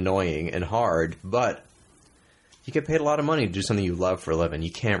like annoying and hard, but you get paid a lot of money to do something you love for a living.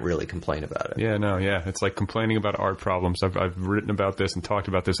 You can't really complain about it. Yeah, no, yeah. It's like complaining about art problems. I've written about this and talked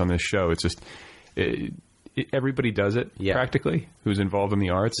about this on this show. It's just... everybody does it, practically, who's involved in the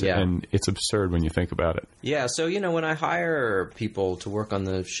arts, and it's absurd when you think about it. Yeah, so, when I hire people to work on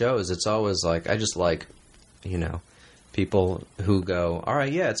the shows, it's always like, I just like, people who go, all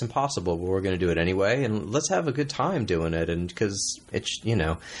right, yeah, it's impossible, but we're going to do it anyway, and let's have a good time doing it, and because it's,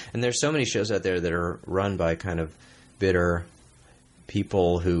 and there's so many shows out there that are run by kind of bitter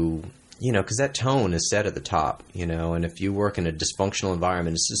people who... because that tone is set at the top, and if you work in a dysfunctional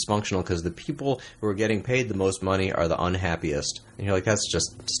environment, it's dysfunctional because the people who are getting paid the most money are the unhappiest. And you're like, that's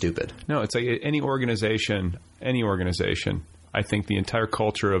just stupid. No, it's like any organization, I think the entire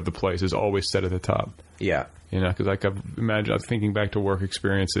culture of the place is always set at the top. Yeah. Because like I'm thinking back to work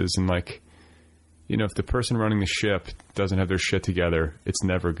experiences and like, if the person running the ship doesn't have their shit together, it's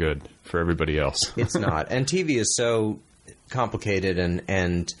never good for everybody else. It's not. And TV is so complicated,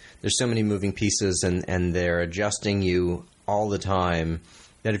 and there's so many moving pieces, and they're adjusting you all the time,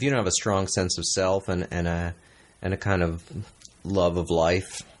 that if you don't have a strong sense of self and a kind of love of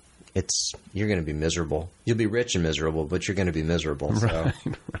life, you're going to be miserable. You'll be rich and miserable, but you're going to be miserable. So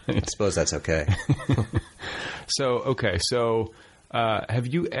Right. I suppose that's okay. So have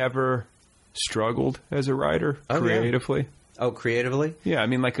you ever struggled as a writer creatively? Oh, creatively? Yeah, I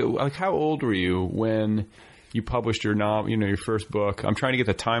mean, like how old were you when you published your novel? Your first book. I'm trying to get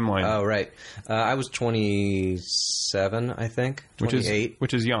the timeline. Oh, right. I was 27, I think. 28.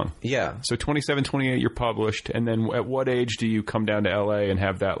 which is young. Yeah. So 27, 28, you're published, and then at what age do you come down to L.A. and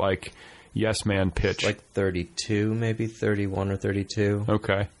have that yes man pitch? Like 32, maybe 31 or 32.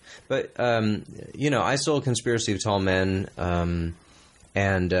 Okay. But I sold Conspiracy of Tall Men, and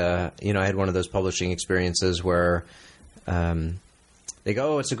I had one of those publishing experiences where they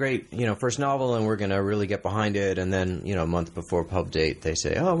go, "Oh, it's a great first novel, and we're going to really get behind it." And then a month before pub date, they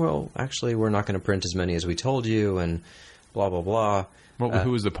say, "Oh, well, actually, we're not going to print as many as we told you," and blah blah blah.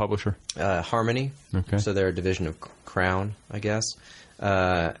 Who was the publisher? Harmony. Okay. So they're a division of Crown, I guess.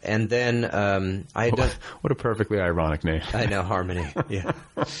 And then I had done. What a perfectly ironic name. I know, Harmony. Yeah.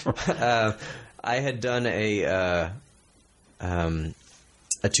 I had done a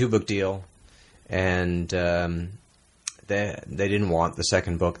 2-book deal, and they didn't want the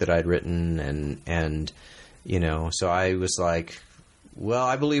second book that I'd written, and so I was like, well,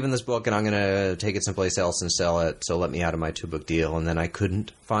 I believe in this book, and I'm going to take it someplace else and sell it, so let me out of my 2-book deal. And then I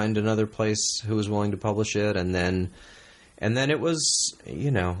couldn't find another place who was willing to publish it, and then it was,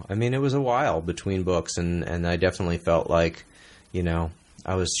 it was a while between books, and I definitely felt like, I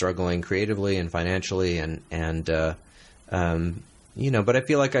was struggling creatively and financially, but I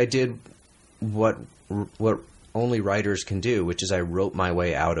feel like I did what only writers can do, which is I wrote my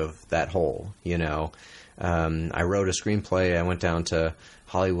way out of that hole, I wrote a screenplay. I went down to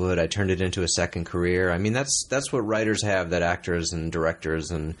Hollywood. I turned it into a second career. I mean, that's what writers have that actors and directors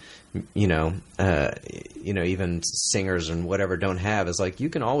and even singers and whatever don't have. Is like you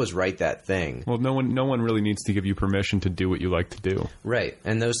can always write that thing. Well, no one really needs to give you permission to do what you like to do. Right,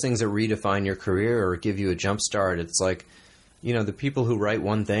 and those things that redefine your career or give you a jump start. It's like the people who write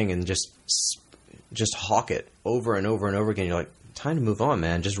one thing and just hawk it over and over and over again. You're like, time to move on,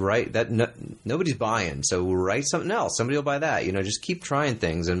 man. Just write that. Nobody's buying, so write something else. Somebody will buy that. Just keep trying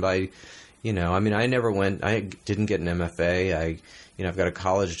things. And by, I never went. I didn't get an MFA. I've got a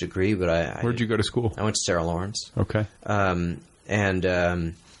college degree, but Where'd you go to school? I went to Sarah Lawrence. Okay. Where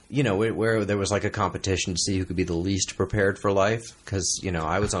there was like a competition to see who could be the least prepared for life, because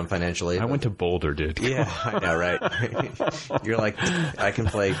I was on financial aid. I went to Boulder, dude. Yeah, I know, right? You're like, I can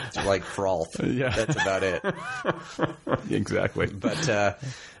play like Frolf. Yeah, that's about it. Exactly. But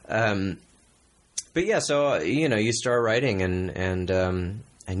yeah, so you start writing and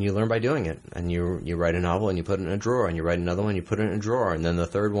you learn by doing it, and you write a novel and you put it in a drawer, and you write another one, you put it in a drawer, and then the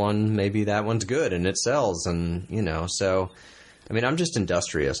third one, maybe that one's good and it sells, and so. I mean, I'm just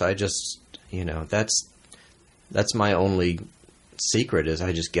industrious. I just, that's my only secret is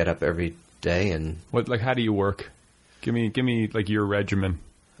I just get up every day and... how do you work? Give me like your regimen.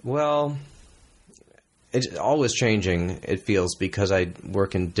 Well, it's always changing, it feels, because I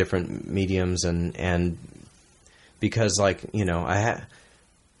work in different mediums and because I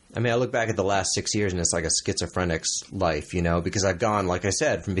look back at the last 6 years and it's like a schizophrenic's life, because I've gone, like I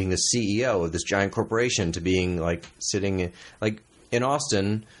said, from being the CEO of this giant corporation to being like sitting in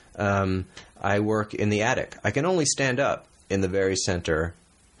Austin. I work in the attic. I can only stand up in the very center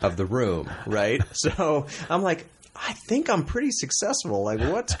of the room, right? So I'm like, I think I'm pretty successful. Like,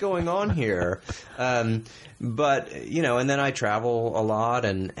 what's going on here? But, and then I travel a lot.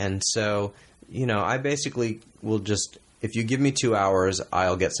 And so, I basically will just... If you give me 2 hours,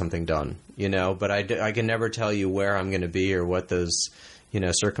 I'll get something done, but I can never tell you where I'm going to be or what those,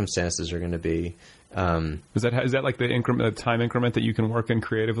 circumstances are going to be. Is that like the time increment that you can work in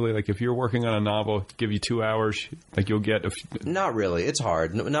creatively? Like if you're working on a novel, give you 2 hours, like you'll get Not really. It's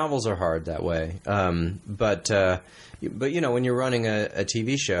hard. Novels are hard that way. But when you're running a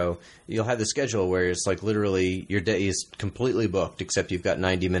TV show, you'll have the schedule where it's like literally your day is completely booked, except you've got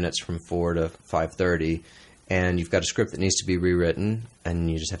 90 minutes from 4 to 5:30. And you've got a script that needs to be rewritten,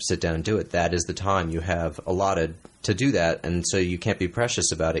 and you just have to sit down and do it. That is the time you have allotted to do that, and so you can't be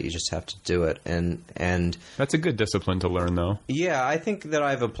precious about it. You just have to do it. And that's a good discipline to learn, though. Yeah, I think that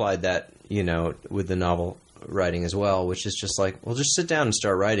I've applied that, with the novel writing as well, which is just like, well, just sit down and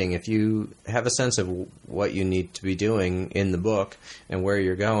start writing. If you have a sense of what you need to be doing in the book and where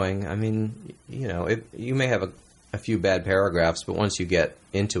you're going, I mean, you know, you may have a few bad paragraphs, but once you get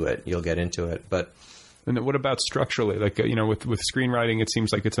into it, you'll get into it. But and what about structurally? Like, you know, with screenwriting, it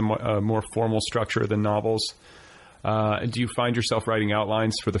seems like it's a more formal structure than novels. Do you find yourself writing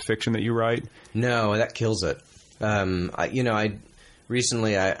outlines for the fiction that you write? No, that kills it.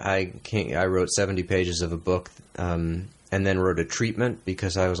 Recently I wrote 70 pages of a book, and then wrote a treatment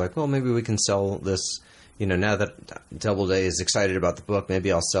because I was like, well, maybe we can sell this. You know, now that Doubleday is excited about the book,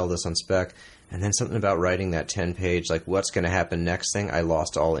 maybe I'll sell this on spec. And then something about writing that 10-page, like what's going to happen next thing, I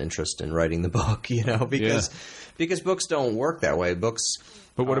lost all interest in writing the book, you know, because books don't work that way. Books.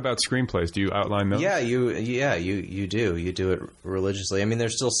 But what about screenplays? Do you outline those? Yeah, you do. You do it religiously. I mean,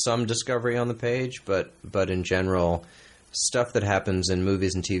 there's still some discovery on the page, but in general, stuff that happens in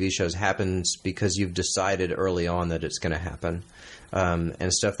movies and TV shows happens because you've decided early on that it's going to happen.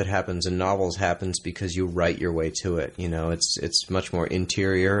 And stuff that happens in novels happens because you write your way to it. You know, it's much more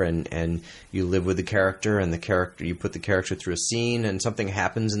interior, and you live with the character, and you put the character through a scene, and something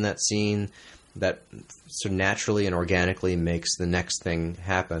happens in that scene that sort of naturally and organically makes the next thing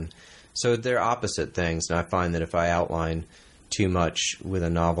happen. So they're opposite things, and I find that if I outline too much with a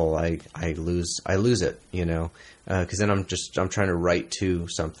novel, I lose it, you know, because then I'm trying to write to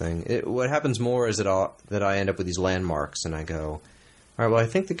something. What happens more is that I end up with these landmarks, and I go, all right, well, I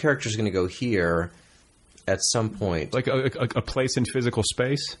think the character's going to go here at some point. Like a place in physical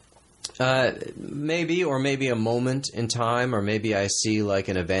space? Maybe a moment in time, or maybe I see like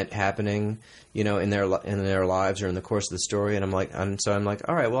an event happening, you know, in their lives or in the course of the story, and I'm like,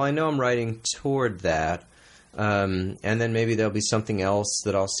 all right, well, I know I'm writing toward that, and then maybe there'll be something else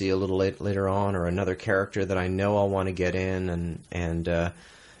that I'll see a little later on, or another character that I know I'll want to get in, and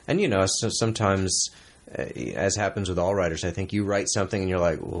you know, so sometimes, as happens with all writers, I think you write something and you're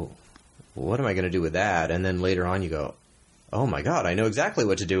like, well, what am I going to do with that? And then later on you go, oh my God, I know exactly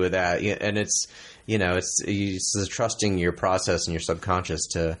what to do with that. And it's, you know, it's trusting your process and your subconscious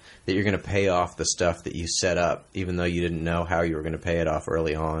that you're going to pay off the stuff that you set up, even though you didn't know how you were going to pay it off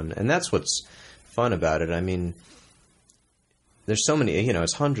early on. And that's what's fun about it. I mean, there's so many, you know,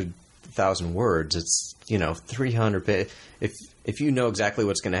 it's 100,000 words. It's, you know, 300 pages. If you know exactly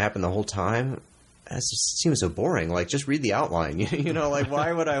what's going to happen the whole time, that just seems so boring. Like, just read the outline. You know, like,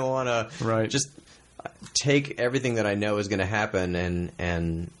 why would I want to just take everything that I know is going to happen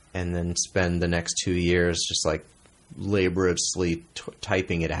and then spend the next 2 years just like laboriously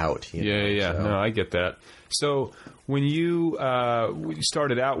typing it out? You know? Yeah. So. No, I get that. So when you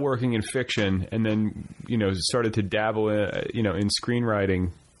started out working in fiction and then, you know, started to dabble in, you know, in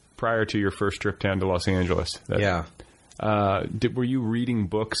screenwriting prior to your first trip down to Los Angeles. Were you reading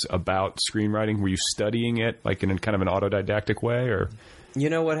books about screenwriting? Were you studying it like in kind of an autodidactic way, or? You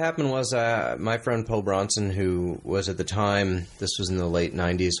know, what happened was my friend Poe Bronson, who was at the time, this was in the late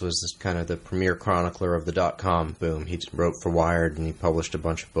 90s, was kind of the premier chronicler of the dot-com boom. He wrote for Wired, and he published a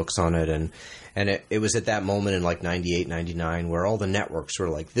bunch of books on it. And it was at that moment in like 98, 99, where all the networks were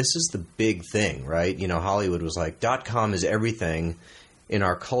like, this is the big thing, right? You know, Hollywood was like, dot-com is everything in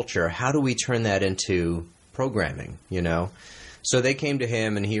our culture. How do we turn that into programming, you know? So they came to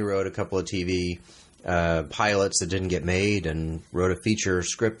him, and he wrote a couple of TV pilots that didn't get made, and wrote a feature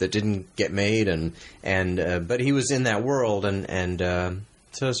script that didn't get made, but he was in that world, and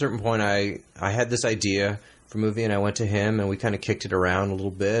so at a certain point I had this idea for a movie, and I went to him, and we kind of kicked it around a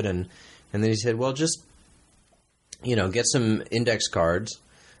little bit, and then he said, well, just, you know, get some index cards,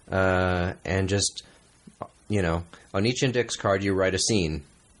 and just, you know, on each index card you write a scene,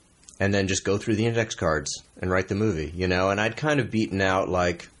 and then just go through the index cards and write the movie, you know. And I'd kind of beaten out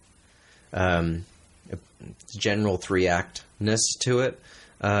like general 3-actness to it,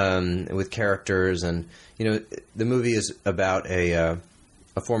 with characters, and you know, the movie is about a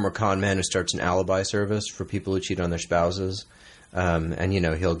former con man who starts an alibi service for people who cheat on their spouses, and you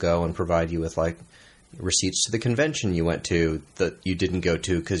know, he'll go and provide you with like receipts to the convention you went to that you didn't go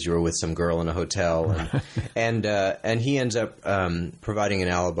to because you were with some girl in a hotel, and he ends up providing an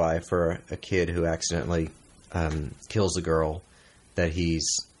alibi for a kid who accidentally kills a girl that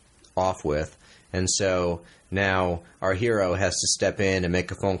he's off with. And so now our hero has to step in and make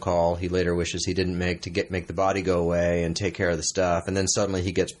a phone call he later wishes he didn't make to make the body go away and take care of the stuff. And then suddenly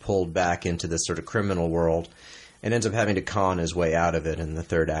he gets pulled back into this sort of criminal world and ends up having to con his way out of it in the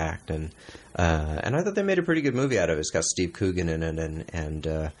third act. And I thought they made a pretty good movie out of it. It's got Steve Coogan in it,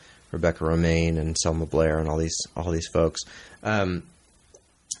 and Rebecca Romaine and Selma Blair and all these folks. And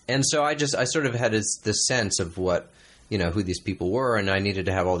so I sort of had this sense of what who these people were, and I needed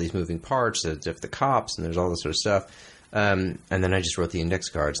to have all these moving parts, the cops, and there's all this sort of stuff. And then I just wrote the index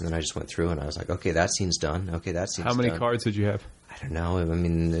cards, and then I just went through, and I was like, okay, that scene's done. Okay, that scene's done. How many cards did you have? I don't know. I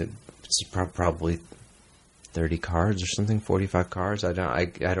mean, it's probably 30 cards or something, 45 cards. I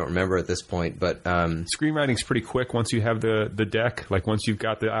don't remember at this point, but screenwriting's pretty quick once you have the deck. Like once you've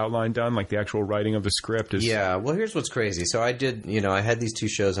got the outline done, like the actual writing of the script is. Yeah. Well, here's what's crazy. So I did, I had these 2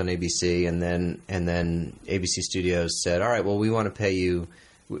 shows on ABC, and then ABC Studios said, all right, well, we want to pay you.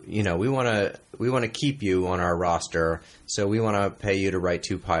 We want to keep you on our roster, so we want to pay you to write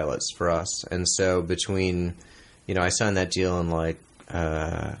 2 pilots for us. And so between, I signed that deal in like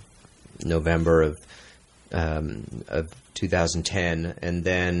November of 2010, and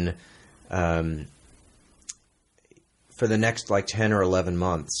then for the next like 10 or 11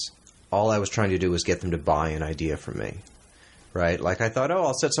 months, all I was trying to do was get them to buy an idea from me, right? Like I thought,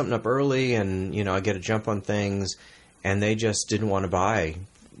 I'll set something up early, and I get a jump on things, and they just didn't want to buy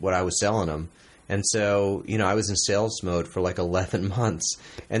what I was selling them. And so, I was in sales mode for like 11 months,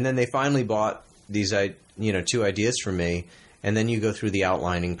 and then they finally bought these, 2 ideas from me. And then you go through the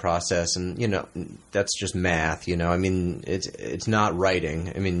outlining process, and that's just math. I mean, it's not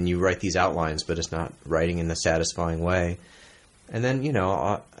writing. I mean, you write these outlines, but it's not writing in a satisfying way. And then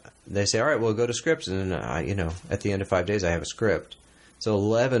they say, all right, we'll go to scripts, and at the end of 5 days, I have a script. So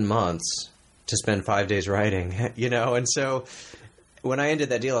 11 months to spend 5 days writing, And so when I ended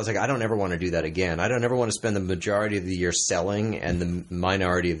that deal, I was like, I don't ever want to do that again. I don't ever want to spend the majority of the year selling and the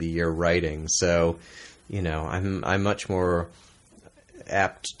minority of the year writing. So. I'm much more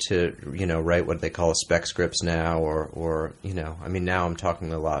apt to, write what they call spec scripts now, or now I'm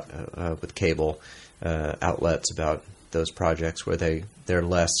talking a lot with cable outlets about those projects where they're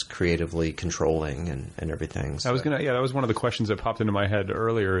less creatively controlling and everything. So. That was one of the questions that popped into my head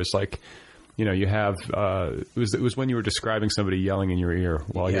earlier. Is like, you have it was when you were describing somebody yelling in your ear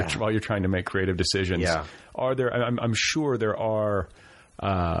while you're trying to make creative decisions. Yeah. Are there? I'm sure there are.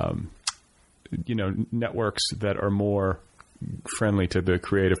 Networks that are more friendly to the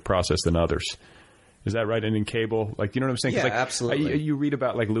creative process than others. Is that right? And in cable, like, you know what I'm saying? Yeah, like, absolutely. You read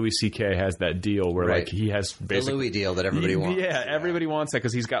about like Louis C.K. has that deal where like he has basically the Louis deal that everybody wants. Yeah, everybody wants that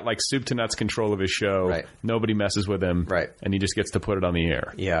because he's got like soup to nuts control of his show. Right. Nobody messes with him. Right. And he just gets to put it on the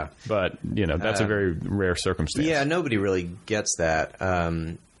air. Yeah. But that's a very rare circumstance. Yeah, nobody really gets that.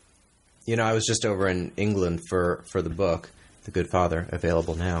 I was just over in England for the book. The Good Father,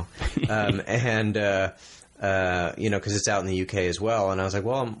 available now, and because it's out in the UK as well. And I was like,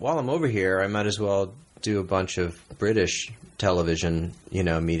 well, while I'm over here, I might as well do a bunch of British television,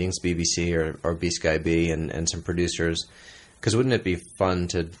 meetings, BBC or B-Sky B, and some producers. Because wouldn't it be fun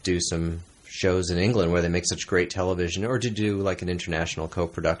to do some shows in England where they make such great television, or to do like an international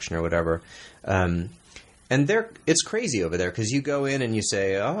co-production or whatever? And it's crazy over there because you go in and you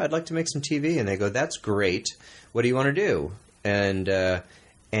say, oh, I'd like to make some TV, and they go, that's great. What do you want to do? And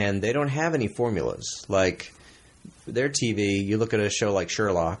they don't have any formulas. Like their TV, you look at a show like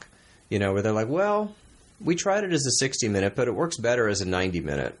Sherlock, where they're like, well, we tried it as a 60-minute, but it works better as a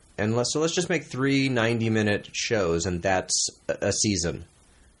 90-minute. And let's just make 3 90-minute shows, and that's a season,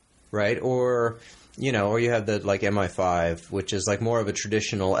 right? Or you have the like MI5, which is like more of a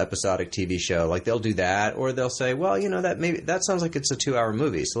traditional episodic TV show. Like they'll do that, or they'll say, well, that sounds like it's a 2-hour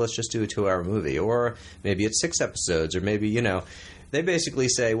movie, so let's just do a 2-hour movie. Or maybe it's 6 episodes, or maybe they basically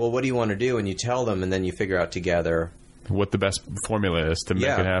say, well, what do you want to do? And you tell them, and then you figure out together what the best formula is to make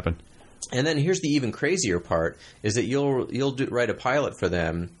it happen. And then here's the even crazier part: is that you'll write a pilot for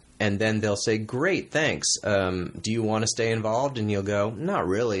them. And then they'll say, great, thanks. Do you want to stay involved? And you'll go, not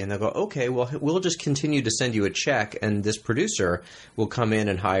really. And they'll go, okay, well, we'll just continue to send you a check, and this producer will come in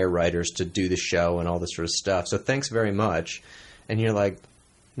and hire writers to do the show and all this sort of stuff. So thanks very much. And you're like,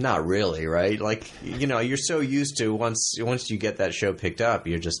 not really, right? Like, you're so used to once you get that show picked up,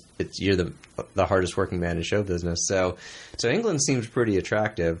 you're the hardest working man in show business. So England seems pretty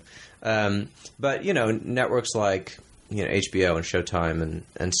attractive. But, networks like HBO and Showtime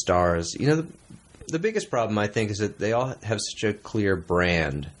and Stars. The biggest problem, I think, is that they all have such a clear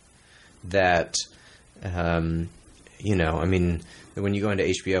brand that, when you go into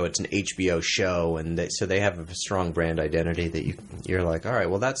HBO, it's an HBO show, and so they have a strong brand identity that you're like, all right,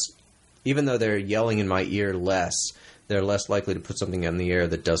 well, that's, even though they're yelling in my ear less, they're less likely to put something on the air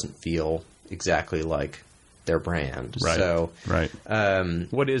that doesn't feel exactly like their brand. Right. So, right.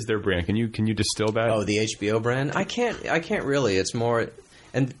 What is their brand? Can you distill that? Oh, the HBO brand? I can't really. It's more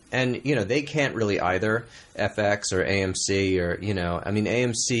And they can't really either, FX or AMC or, I mean,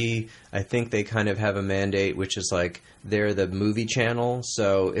 AMC, I think they kind of have a mandate, which is like they're the movie channel.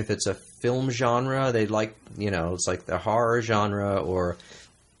 So if it's a film genre, they like, it's like the horror genre or,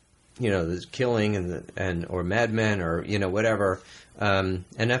 the killing and or Mad Men or, whatever. And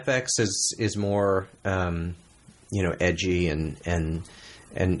FX is more, edgy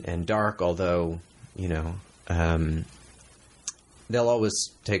and dark, although, they'll always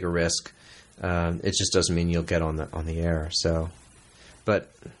take a risk. It just doesn't mean you'll get on the air. So,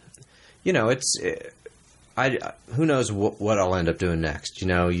 but it's who knows what I'll end up doing next.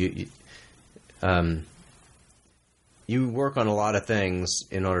 You work on a lot of things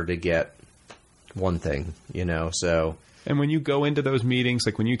in order to get one thing. So. And when you go into those meetings,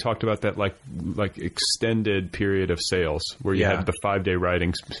 like when you talked about that, like extended period of sales where you had the 5-day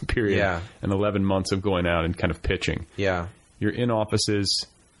writing period and 11 months of going out and kind of pitching. Yeah. You're in offices,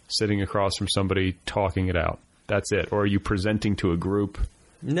 sitting across from somebody, talking it out. That's it. Or are you presenting to a group?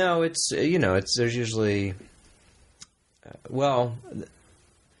 No, it's there's usually, the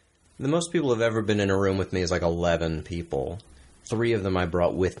most people have ever been in a room with me is like 11 people. 3 of them I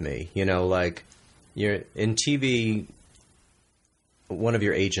brought with me. Like you're in TV, one of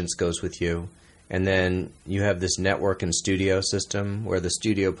your agents goes with you, and then you have this network and studio system where the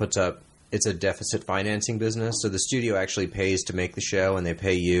studio puts up, it's a deficit financing business, so the studio actually pays to make the show, and they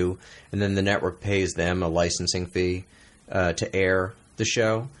pay you, and then the network pays them a licensing fee to air the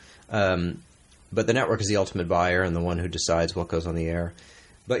show. But the network is the ultimate buyer and the one who decides what goes on the air.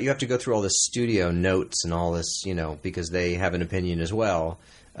 But you have to go through all this studio notes and all this, because they have an opinion as well.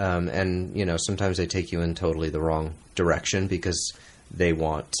 And sometimes they take you in totally the wrong direction because they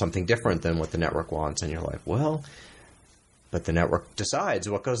want something different than what the network wants. And you're like, well, but the network decides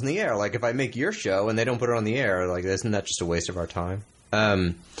what goes in the air. Like if I make your show and they don't put it on the air, like isn't that just a waste of our time?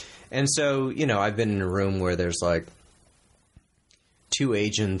 And so, I've been in a room where there's like 2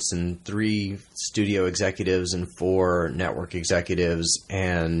 agents and 3 studio executives and 4 network executives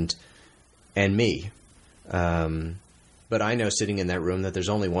and me. But I know sitting in that room that there's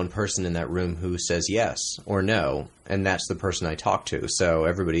only one person in that room who says yes or no, and that's the person I talk to. So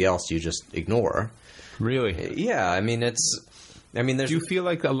everybody else you just ignore. Really? Yeah. I mean, there's. Do you feel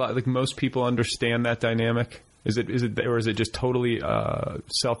like like most people understand that dynamic? Is it, or is it just totally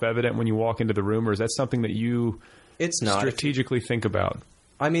self-evident when you walk into the room, or is that something that you it's not strategically think about?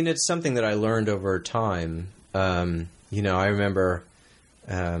 I mean, it's something that I learned over time. I remember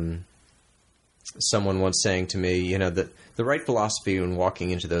someone once saying to me, that the right philosophy when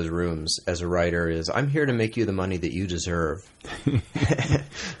walking into those rooms as a writer is, I'm here to make you the money that you deserve.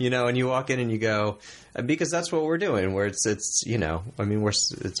 And you walk in and you go, because that's what we're doing, where it's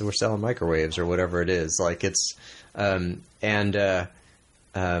we're selling microwaves or whatever it is. Like it's, so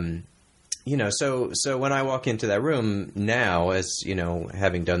when I walk into that room now, as,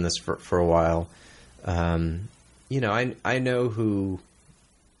 having done this for a while, I know who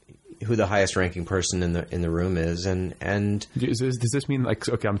the highest ranking person in the room is, and does this mean like,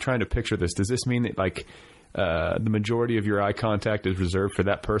 okay, I'm trying to picture this. Does this mean that like the majority of your eye contact is reserved for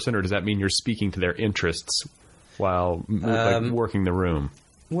that person, or does that mean you're speaking to their interests while working the room?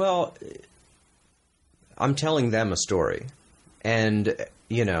 Well, I'm telling them a story, and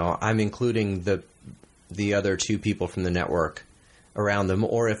I'm including the other 2 people from the network around them,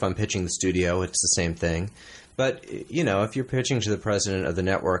 or if I'm pitching the studio, it's the same thing. But, if you're pitching to the president of the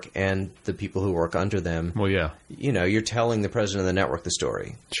network and the people who work under them, well, yeah, you're telling the president of the network the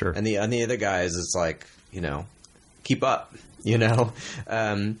story. Sure. And the other guys, it's like, keep up,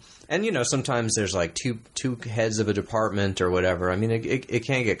 And, sometimes there's like two heads of a department or whatever. I mean, it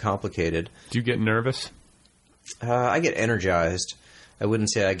can get complicated. Do you get nervous? I get energized. I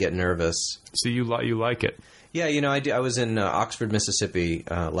wouldn't say I get nervous. So you like it? Yeah, I was in Oxford, Mississippi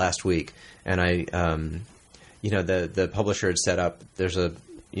last week, and the publisher had set up, there's a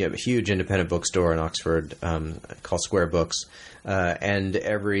huge independent bookstore in Oxford called Square Books, and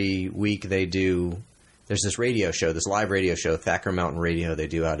every week there's this radio show, this live radio show, Thacker Mountain Radio, they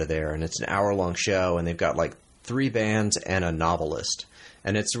do out of there, and it's an hour-long show, and they've got like 3 bands and a novelist,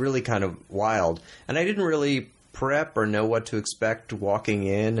 and it's really kind of wild. And I didn't really prep or know what to expect walking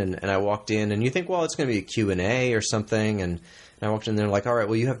in, and I walked in, and you think, well, it's going to be a Q&A or something, and I walked in there like, all right,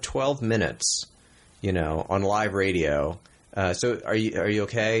 well, you have 12 minutes, on live radio. So are you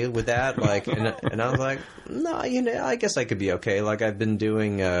okay with that? Like, and I was like, no, I guess I could be okay. Like I've been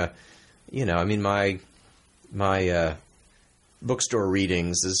doing, my bookstore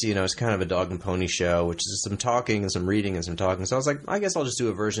readings. It's kind of a dog and pony show, which is some talking and some reading and some talking. So I was like, I guess I'll just do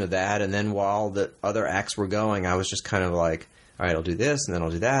a version of that. And then while the other acts were going, I was just kind of like, all right, I'll do this, and then I'll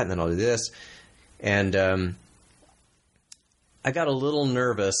do that, and then I'll do this. And I got a little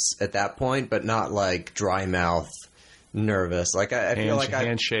nervous at that point, but not like dry mouth nervous. Like I feel like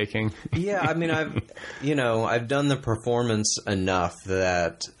handshaking. Yeah, I mean, I've done the performance enough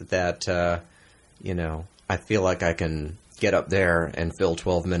that I feel like I can get up there and fill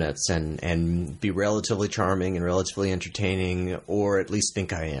 12 minutes and be relatively charming and relatively entertaining, or at least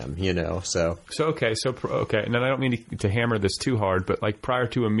think I am, so. Okay. And then I don't mean to hammer this too hard, but like prior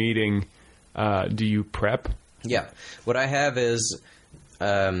to a meeting, do you prep? Yeah. What I have is,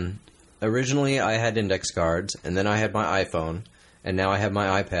 originally I had index cards, and then I had my iPhone, and now I have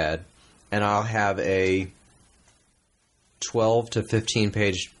my iPad, and I'll have a 12 to 15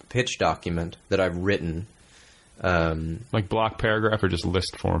 page pitch document that I've written. Like block paragraph or just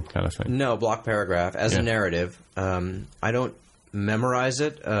list form kind of thing? No, block paragraph as a narrative. I don't memorize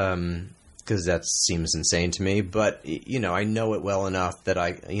it because that seems insane to me. But I know it well enough that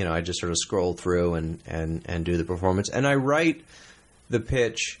I just sort of scroll through and do the performance. And I write the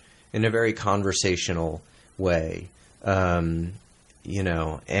pitch in a very conversational way. And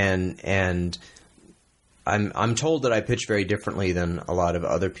I'm told that I pitch very differently than a lot of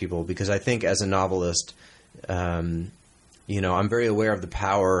other people, because I think as a novelist, I'm very aware of the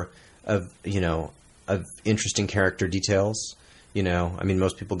power of interesting character details. I mean,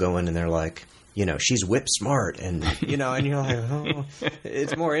 most people go in and they're like, she's whip smart, and and you're like, oh,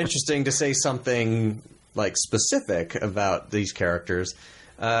 it's more interesting to say something like specific about these characters,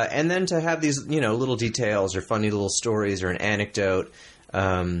 and then to have these little details or funny little stories or an anecdote,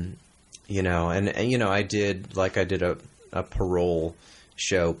 and I did a parole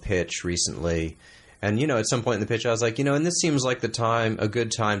show pitch recently. And, at some point in the pitch, I was like, and this seems like a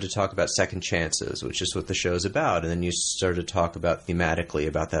good time to talk about second chances, which is what the show's about. And then you start to talk about thematically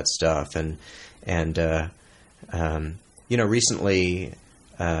about that stuff. And recently,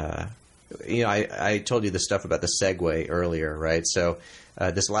 I told you the stuff about the segue earlier, right? So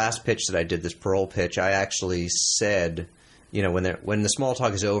this last pitch that I did, this parole pitch, I actually said, when the small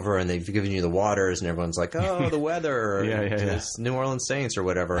talk is over and they've given you the waters and everyone's like, oh, the weather, or it's New Orleans Saints or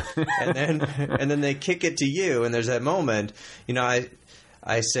whatever, and then they kick it to you, and there's that moment.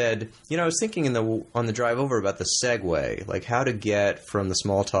 I said, I was thinking on the drive over about the segue, like how to get from the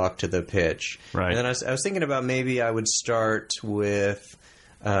small talk to the pitch. Right. And then I was thinking about maybe I would start with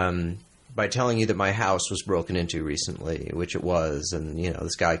by telling you that my house was broken into recently, which it was, and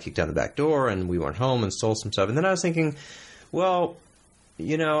this guy kicked down the back door and we weren't home and stole some stuff. And then I was thinking, well,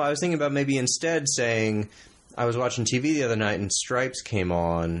 I was thinking about maybe instead saying, I was watching TV the other night and Stripes came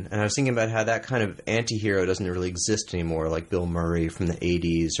on, and I was thinking about how that kind of anti-hero doesn't really exist anymore, like Bill Murray from the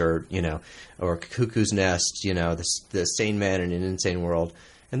 80s, or Cuckoo's Nest, the sane man in an insane world.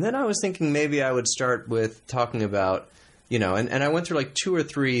 And then I was thinking maybe I would start with talking about, and I went through like 2 or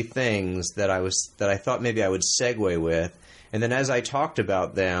 3 things that I thought maybe I would segue with. And then as I talked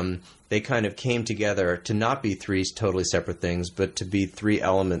about them, they kind of came together to not be 3 totally separate things, but to be 3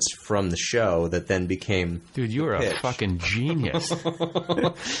 elements from the show that then became Dude, you are a fucking genius.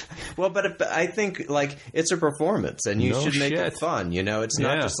 Well, but I think, like, it's a performance, and you should make it fun, It's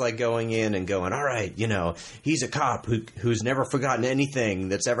not just like going in and going, all right, he's a cop who's never forgotten anything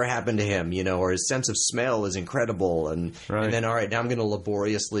that's ever happened to him, or his sense of smell is incredible, and then, all right, now I'm going to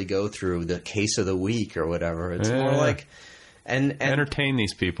laboriously go through the case of the week or whatever. It's more like... And entertain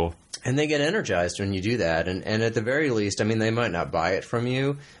these people. And they get energized when you do that. And at the very least, I mean, they might not buy it from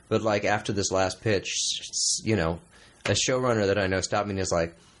you, but like after this last pitch, a showrunner that I know stopped me and is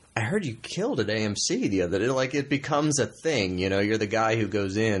like, I heard you killed at AMC the other day. Like, it becomes a thing, you're the guy who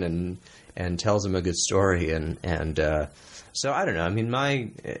goes in and tells them a good story. And so I don't know. I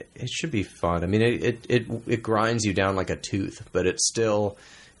mean, it should be fun. I mean, it grinds you down like a tooth, but it's still,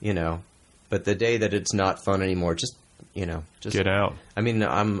 but the day that it's not fun anymore, just get out. I mean,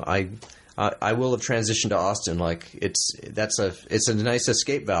 I will have transitioned to Austin. Like, it's a nice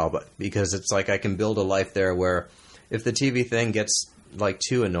escape valve, because it's like I can build a life there where if the TV thing gets like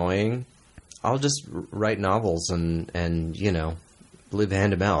too annoying, I'll just write novels and live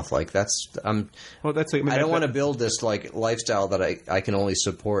hand to mouth. Like, I don't want to build this like lifestyle that I can only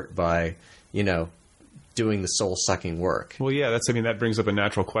support by doing the soul-sucking work. Well, yeah, that brings up a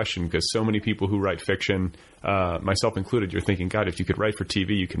natural question, because so many people who write fiction, myself included, you're thinking, God, if you could write for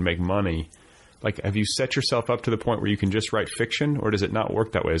TV, you can make money. Like, have you set yourself up to the point where you can just write fiction, or does it not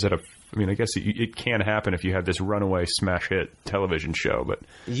work that way? I guess it can happen if you have this runaway smash hit television show, but...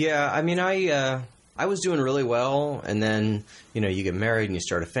 Yeah, I mean, I I was doing really well, and then, you get married and you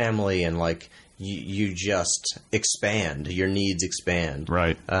start a family, and, like, you just expand. Your needs expand.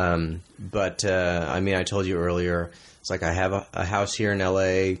 Right. But I told you earlier, it's like I have a house here in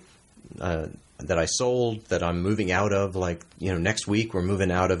L.A., that I sold, that I'm moving out of. Like, next week we're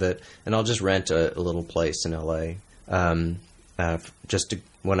moving out of it, and I'll just rent a little place in L.A. When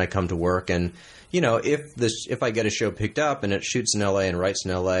I come to work. And if I get a show picked up and it shoots in L.A. and writes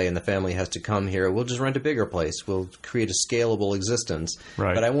in L.A. and the family has to come here, we'll just rent a bigger place. We'll create a scalable existence.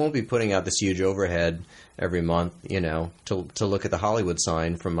 Right. But I won't be putting out this huge overhead every month, to look at the Hollywood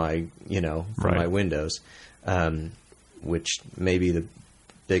sign from my my windows, which may be the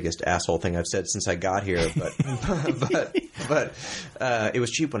biggest asshole thing I've said since I got here, but it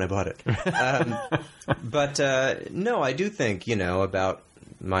was cheap when I bought it. No, I do think, about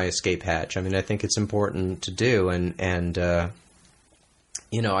my escape hatch. I mean, I think it's important to do, and I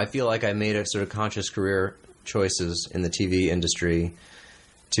feel like I made a sort of conscious career choices in the TV industry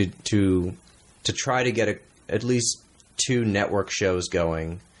to try to get at least 2 network shows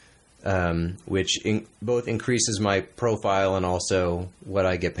going. Which both increases my profile and also what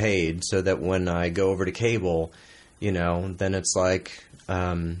I get paid, so that when I go over to cable, then it's like,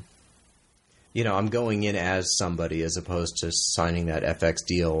 I'm going in as somebody as opposed to signing that FX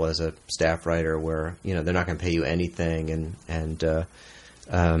deal as a staff writer where, they're not going to pay you anything.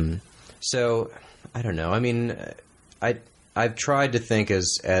 So I don't know. I mean, I've tried to think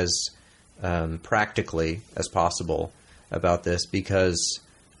as practically as possible about this, because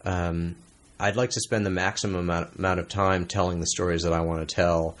I'd like to spend the maximum amount of time telling the stories that I want to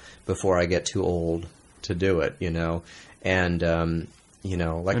tell before I get too old to do it, And,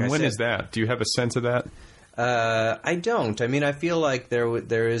 like I said... And when is that? Do you have a sense of that? I don't. I mean, I feel like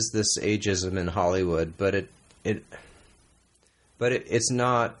there is this ageism in Hollywood, but it's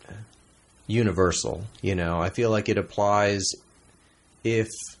not universal, I feel like it applies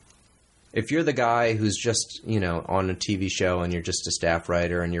if you're the guy who's just, on a TV show and you're just a staff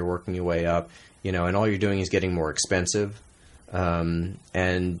writer and you're working your way up, and all you're doing is getting more expensive, I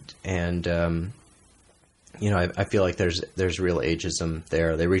feel like there's real ageism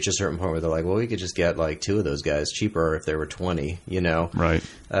there. They reach a certain point where they're like, well, we could just get like 2 of those guys cheaper if there were 20, Right.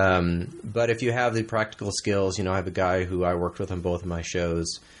 But if you have the practical skills, I have a guy who I worked with on both of my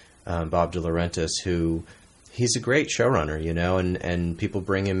shows, Bob De Laurentiis, who he's a great showrunner, and people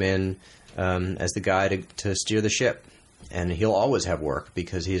bring him in as the guy to steer the ship, and he'll always have work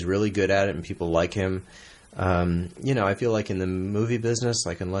because he's really good at it and people like him. I feel like in the movie business,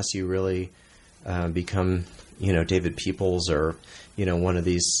 like unless you really become, David Peoples or, one of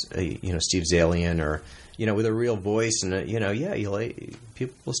these, Steve Zalian or, with a real voice and,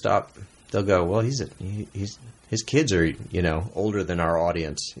 people will stop. They'll go, well, his kids are, older than our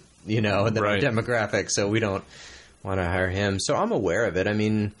audience, than our demographic, so we don't want to hire him. So I'm aware of it. I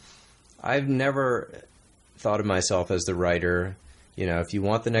mean, I've never thought of myself as the writer. If you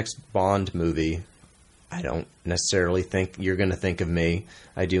want the next Bond movie, I don't necessarily think you're going to think of me.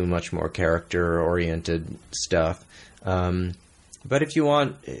 I do much more character-oriented stuff. But if you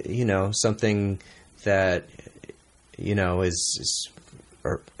want, something that, is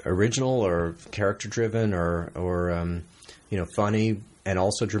original or character-driven or funny and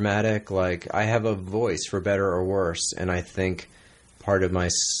also dramatic, like I have a voice for better or worse, and I think part of my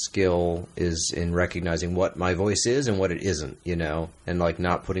skill is in recognizing what my voice is and what it isn't, and like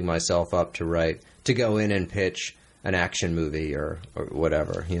not putting myself up to go in and pitch an action movie or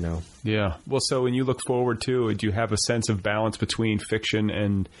whatever, Yeah. Well, so when you look forward to, do you have a sense of balance between fiction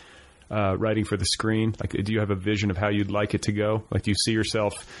and writing for the screen? Like, do you have a vision of how you'd like it to go? Like, do you see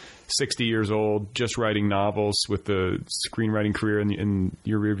yourself 60 years old just writing novels with the screenwriting career in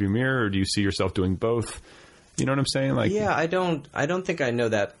your rearview mirror, or do you see yourself doing both? You know what I'm saying? Like, yeah, I don't think I know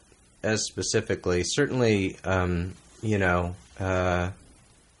that as specifically. Certainly,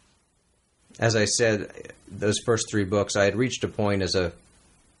 as I said, those first 3 books, I had reached a point as a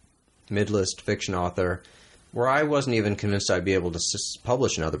mid-list fiction author where I wasn't even convinced I'd be able to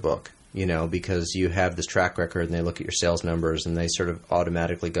publish another book, because you have this track record and they look at your sales numbers and they sort of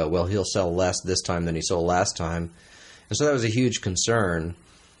automatically go, well, he'll sell less this time than he sold last time. And so that was a huge concern.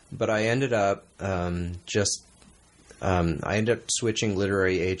 But I ended up switching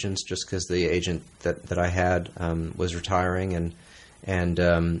literary agents just because the agent that I had was retiring, and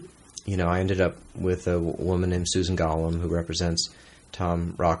I ended up with a woman named Susan Gollum who represents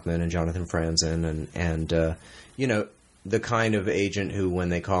Tom Rockman and Jonathan Franzen, and the kind of agent who, when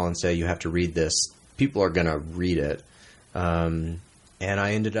they call and say you have to read this, people are going to read it. And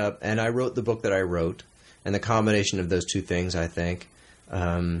I wrote the book that I wrote, and the combination of those 2 things, I think,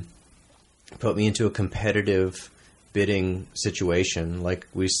 put me into a competitive bidding situation. Like,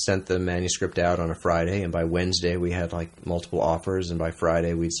 we sent the manuscript out on a Friday, and by Wednesday we had like multiple offers, and by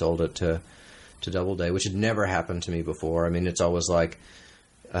Friday we'd sold it to Doubleday, which had never happened to me before. I mean, it's always like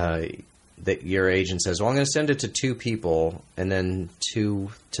that your agent says, well, I'm going to send it to 2 people, and then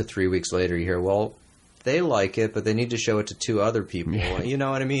 2 to 3 weeks later you hear, well, they like it, but they need to show it to 2 other people. You know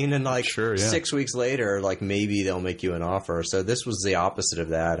what I mean? And like Sure, yeah. 6 weeks later, like maybe they'll make you an offer. So this was the opposite of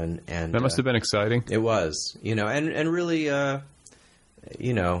that. And That must have been exciting. It was, and really,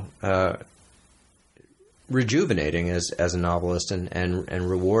 rejuvenating as a novelist and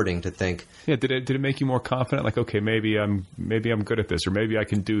rewarding to think. Yeah, did it make you more confident? Like, okay, maybe I'm good at this, or maybe I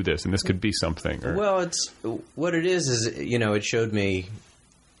can do this, and this could be something. Or... Well, it's what it is it showed me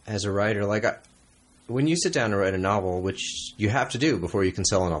as a writer, like when you sit down to write a novel, which you have to do before you can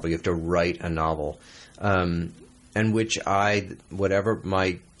sell a novel, you have to write a novel, and which whatever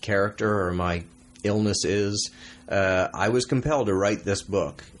my character or my illness is, I was compelled to write this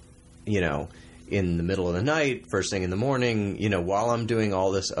book, in the middle of the night, first thing in the morning, while I'm doing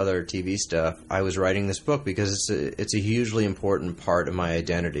all this other TV stuff, I was writing this book because it's a hugely important part of my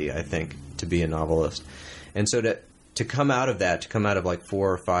identity, I think, to be a novelist. And so to come out of that, to come out of like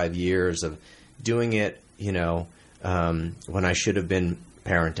 4 or 5 years of doing it, when I should have been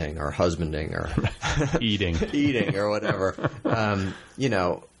parenting or husbanding or eating or whatever, and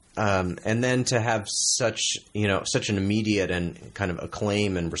then to have such an immediate and kind of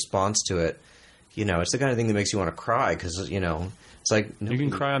acclaim and response to it, it's the kind of thing that makes you want to cry because, it's like... You can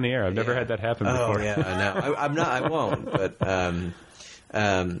cry on the air. I've never had that happen before. Oh, yeah, no, I'm not, I won't, but...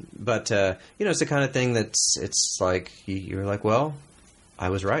 it's the kind of thing it's like you're like, well, I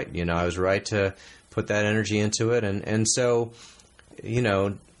was right. I was right to put that energy into it, and so,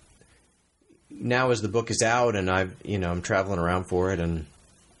 now as the book is out and I'm traveling around for it, and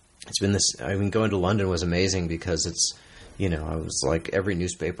it's been this. I mean, going to London was amazing because it's, I was like every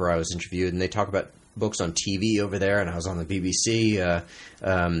newspaper I was interviewed, and they talk about books on TV over there, and I was on the BBC,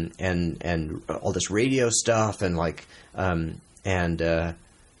 and all this radio stuff, and like. And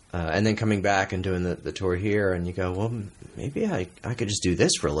then coming back and doing the tour here, and you go, well, maybe I could just do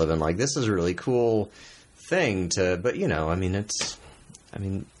this for a living. Like, this is a really cool thing to, but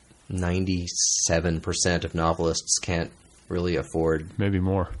 97% of novelists can't really afford. Maybe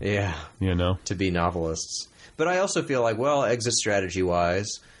more. Yeah. To be novelists. But I also feel like, well, exit strategy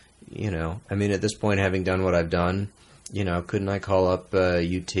wise, at this point, having done what I've done, couldn't I call up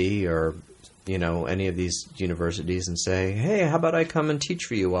UT or any of these universities and say, hey, how about I come and teach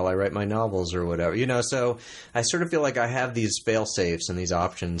for you while I write my novels or whatever, so I sort of feel like I have these fail safes and these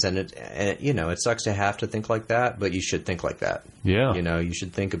options, and it sucks to have to think like that, but you should think like that. Yeah. You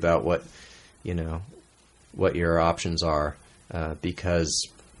should think about what your options are, because,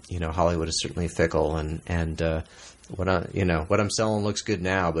 Hollywood is certainly fickle, and what I'm selling looks good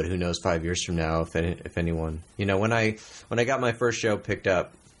now, but who knows 5 years from now if anyone, when I got my first show picked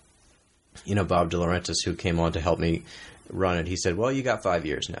up, Bob De Laurentiis, who came on to help me run it, he said, well, you got 5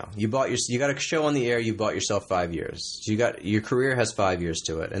 years now. You got a show on the air, you bought yourself 5 years. So your career has 5 years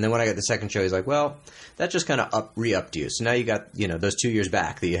to it. And then when I got the second show, he's like, well, that just kind of re-upped you. So now you got, those 2 years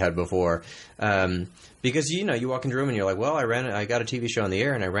back that you had before. Because, you walk into a room and you're like, well, I got a TV show on the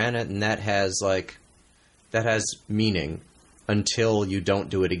air and I ran it, and that has meaning until you don't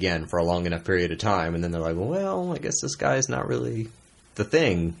do it again for a long enough period of time. And then they're like, well, I guess this guy's not really the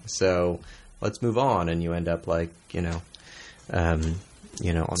thing, so let's move on, and you end up like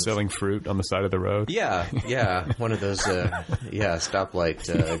selling fruit on the side of the road. Yeah, one of those stoplight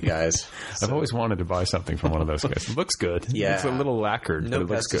guys. So. I've always wanted to buy something from one of those guys. It looks good. Yeah, it's a little lacquered. No but it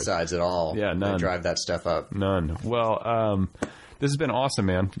looks pesticides good. At all. Yeah, none. They drive that stuff up. None. Well, this has been awesome,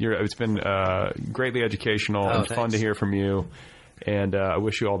 man. It's been greatly educational and thanks. fun to hear from you. And I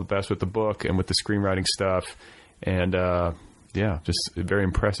wish you all the best with the book and with the screenwriting stuff. And yeah, just very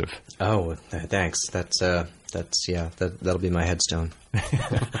impressive. Oh, thanks. That'll be my headstone.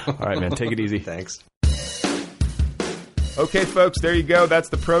 All right, man. Take it easy. Thanks. Okay, folks, there you go. That's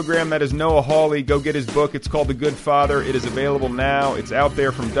the program. That is Noah Hawley. Go get his book. It's called The Good Father. It is available now. It's out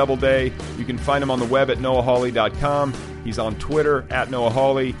there from Doubleday. You can find him on the web at noahhawley.com. He's on Twitter at Noah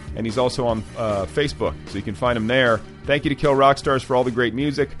Hawley, and he's also on Facebook, so you can find him there. Thank you to Kill Rockstars for all the great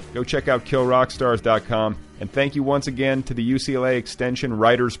music. Go check out killrockstars.com. And thank you once again to the UCLA Extension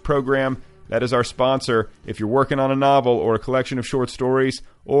Writers Program. That is our sponsor. If you're working on a novel or a collection of short stories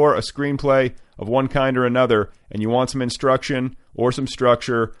or a screenplay of one kind or another, and you want some instruction or some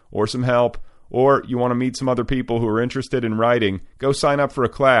structure or some help, or you want to meet some other people who are interested in writing, go sign up for a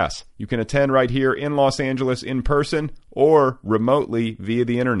class. You can attend right here in Los Angeles in person or remotely via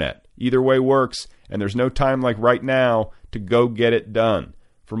the internet. Either way works, and there's no time like right now to go get it done.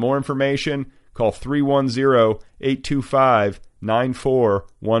 For more information, call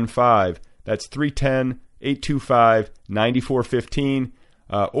 310-825-9415. That's 310-825-9415.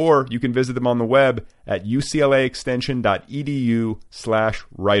 Or you can visit them on the web at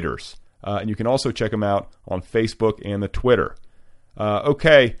uclaextension.edu/writers. And you can also check them out on Facebook and the Twitter.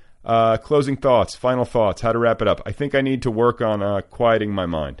 Closing thoughts, final thoughts, how to wrap it up. I think I need to work on quieting my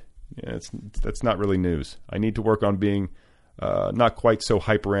mind. Yeah, that's not really news. I need to work on being not quite so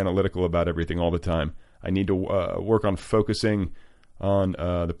hyper-analytical about everything all the time. I need to work on focusing on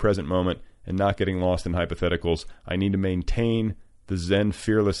the present moment and not getting lost in hypotheticals. I need to maintain the Zen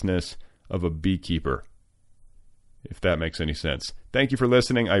fearlessness of a beekeeper, if that makes any sense. Thank you for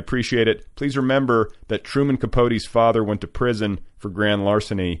listening. I appreciate it. Please remember that Truman Capote's father went to prison for grand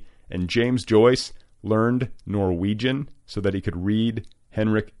larceny, and James Joyce learned Norwegian so that he could read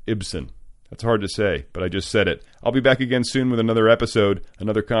Henrik Ibsen. That's hard to say, but I just said it. I'll be back again soon with another episode,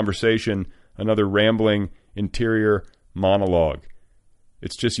 another conversation, another rambling interior monologue.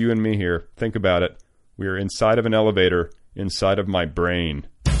 It's just you and me here. Think about it. We are inside of an elevator, inside of my brain.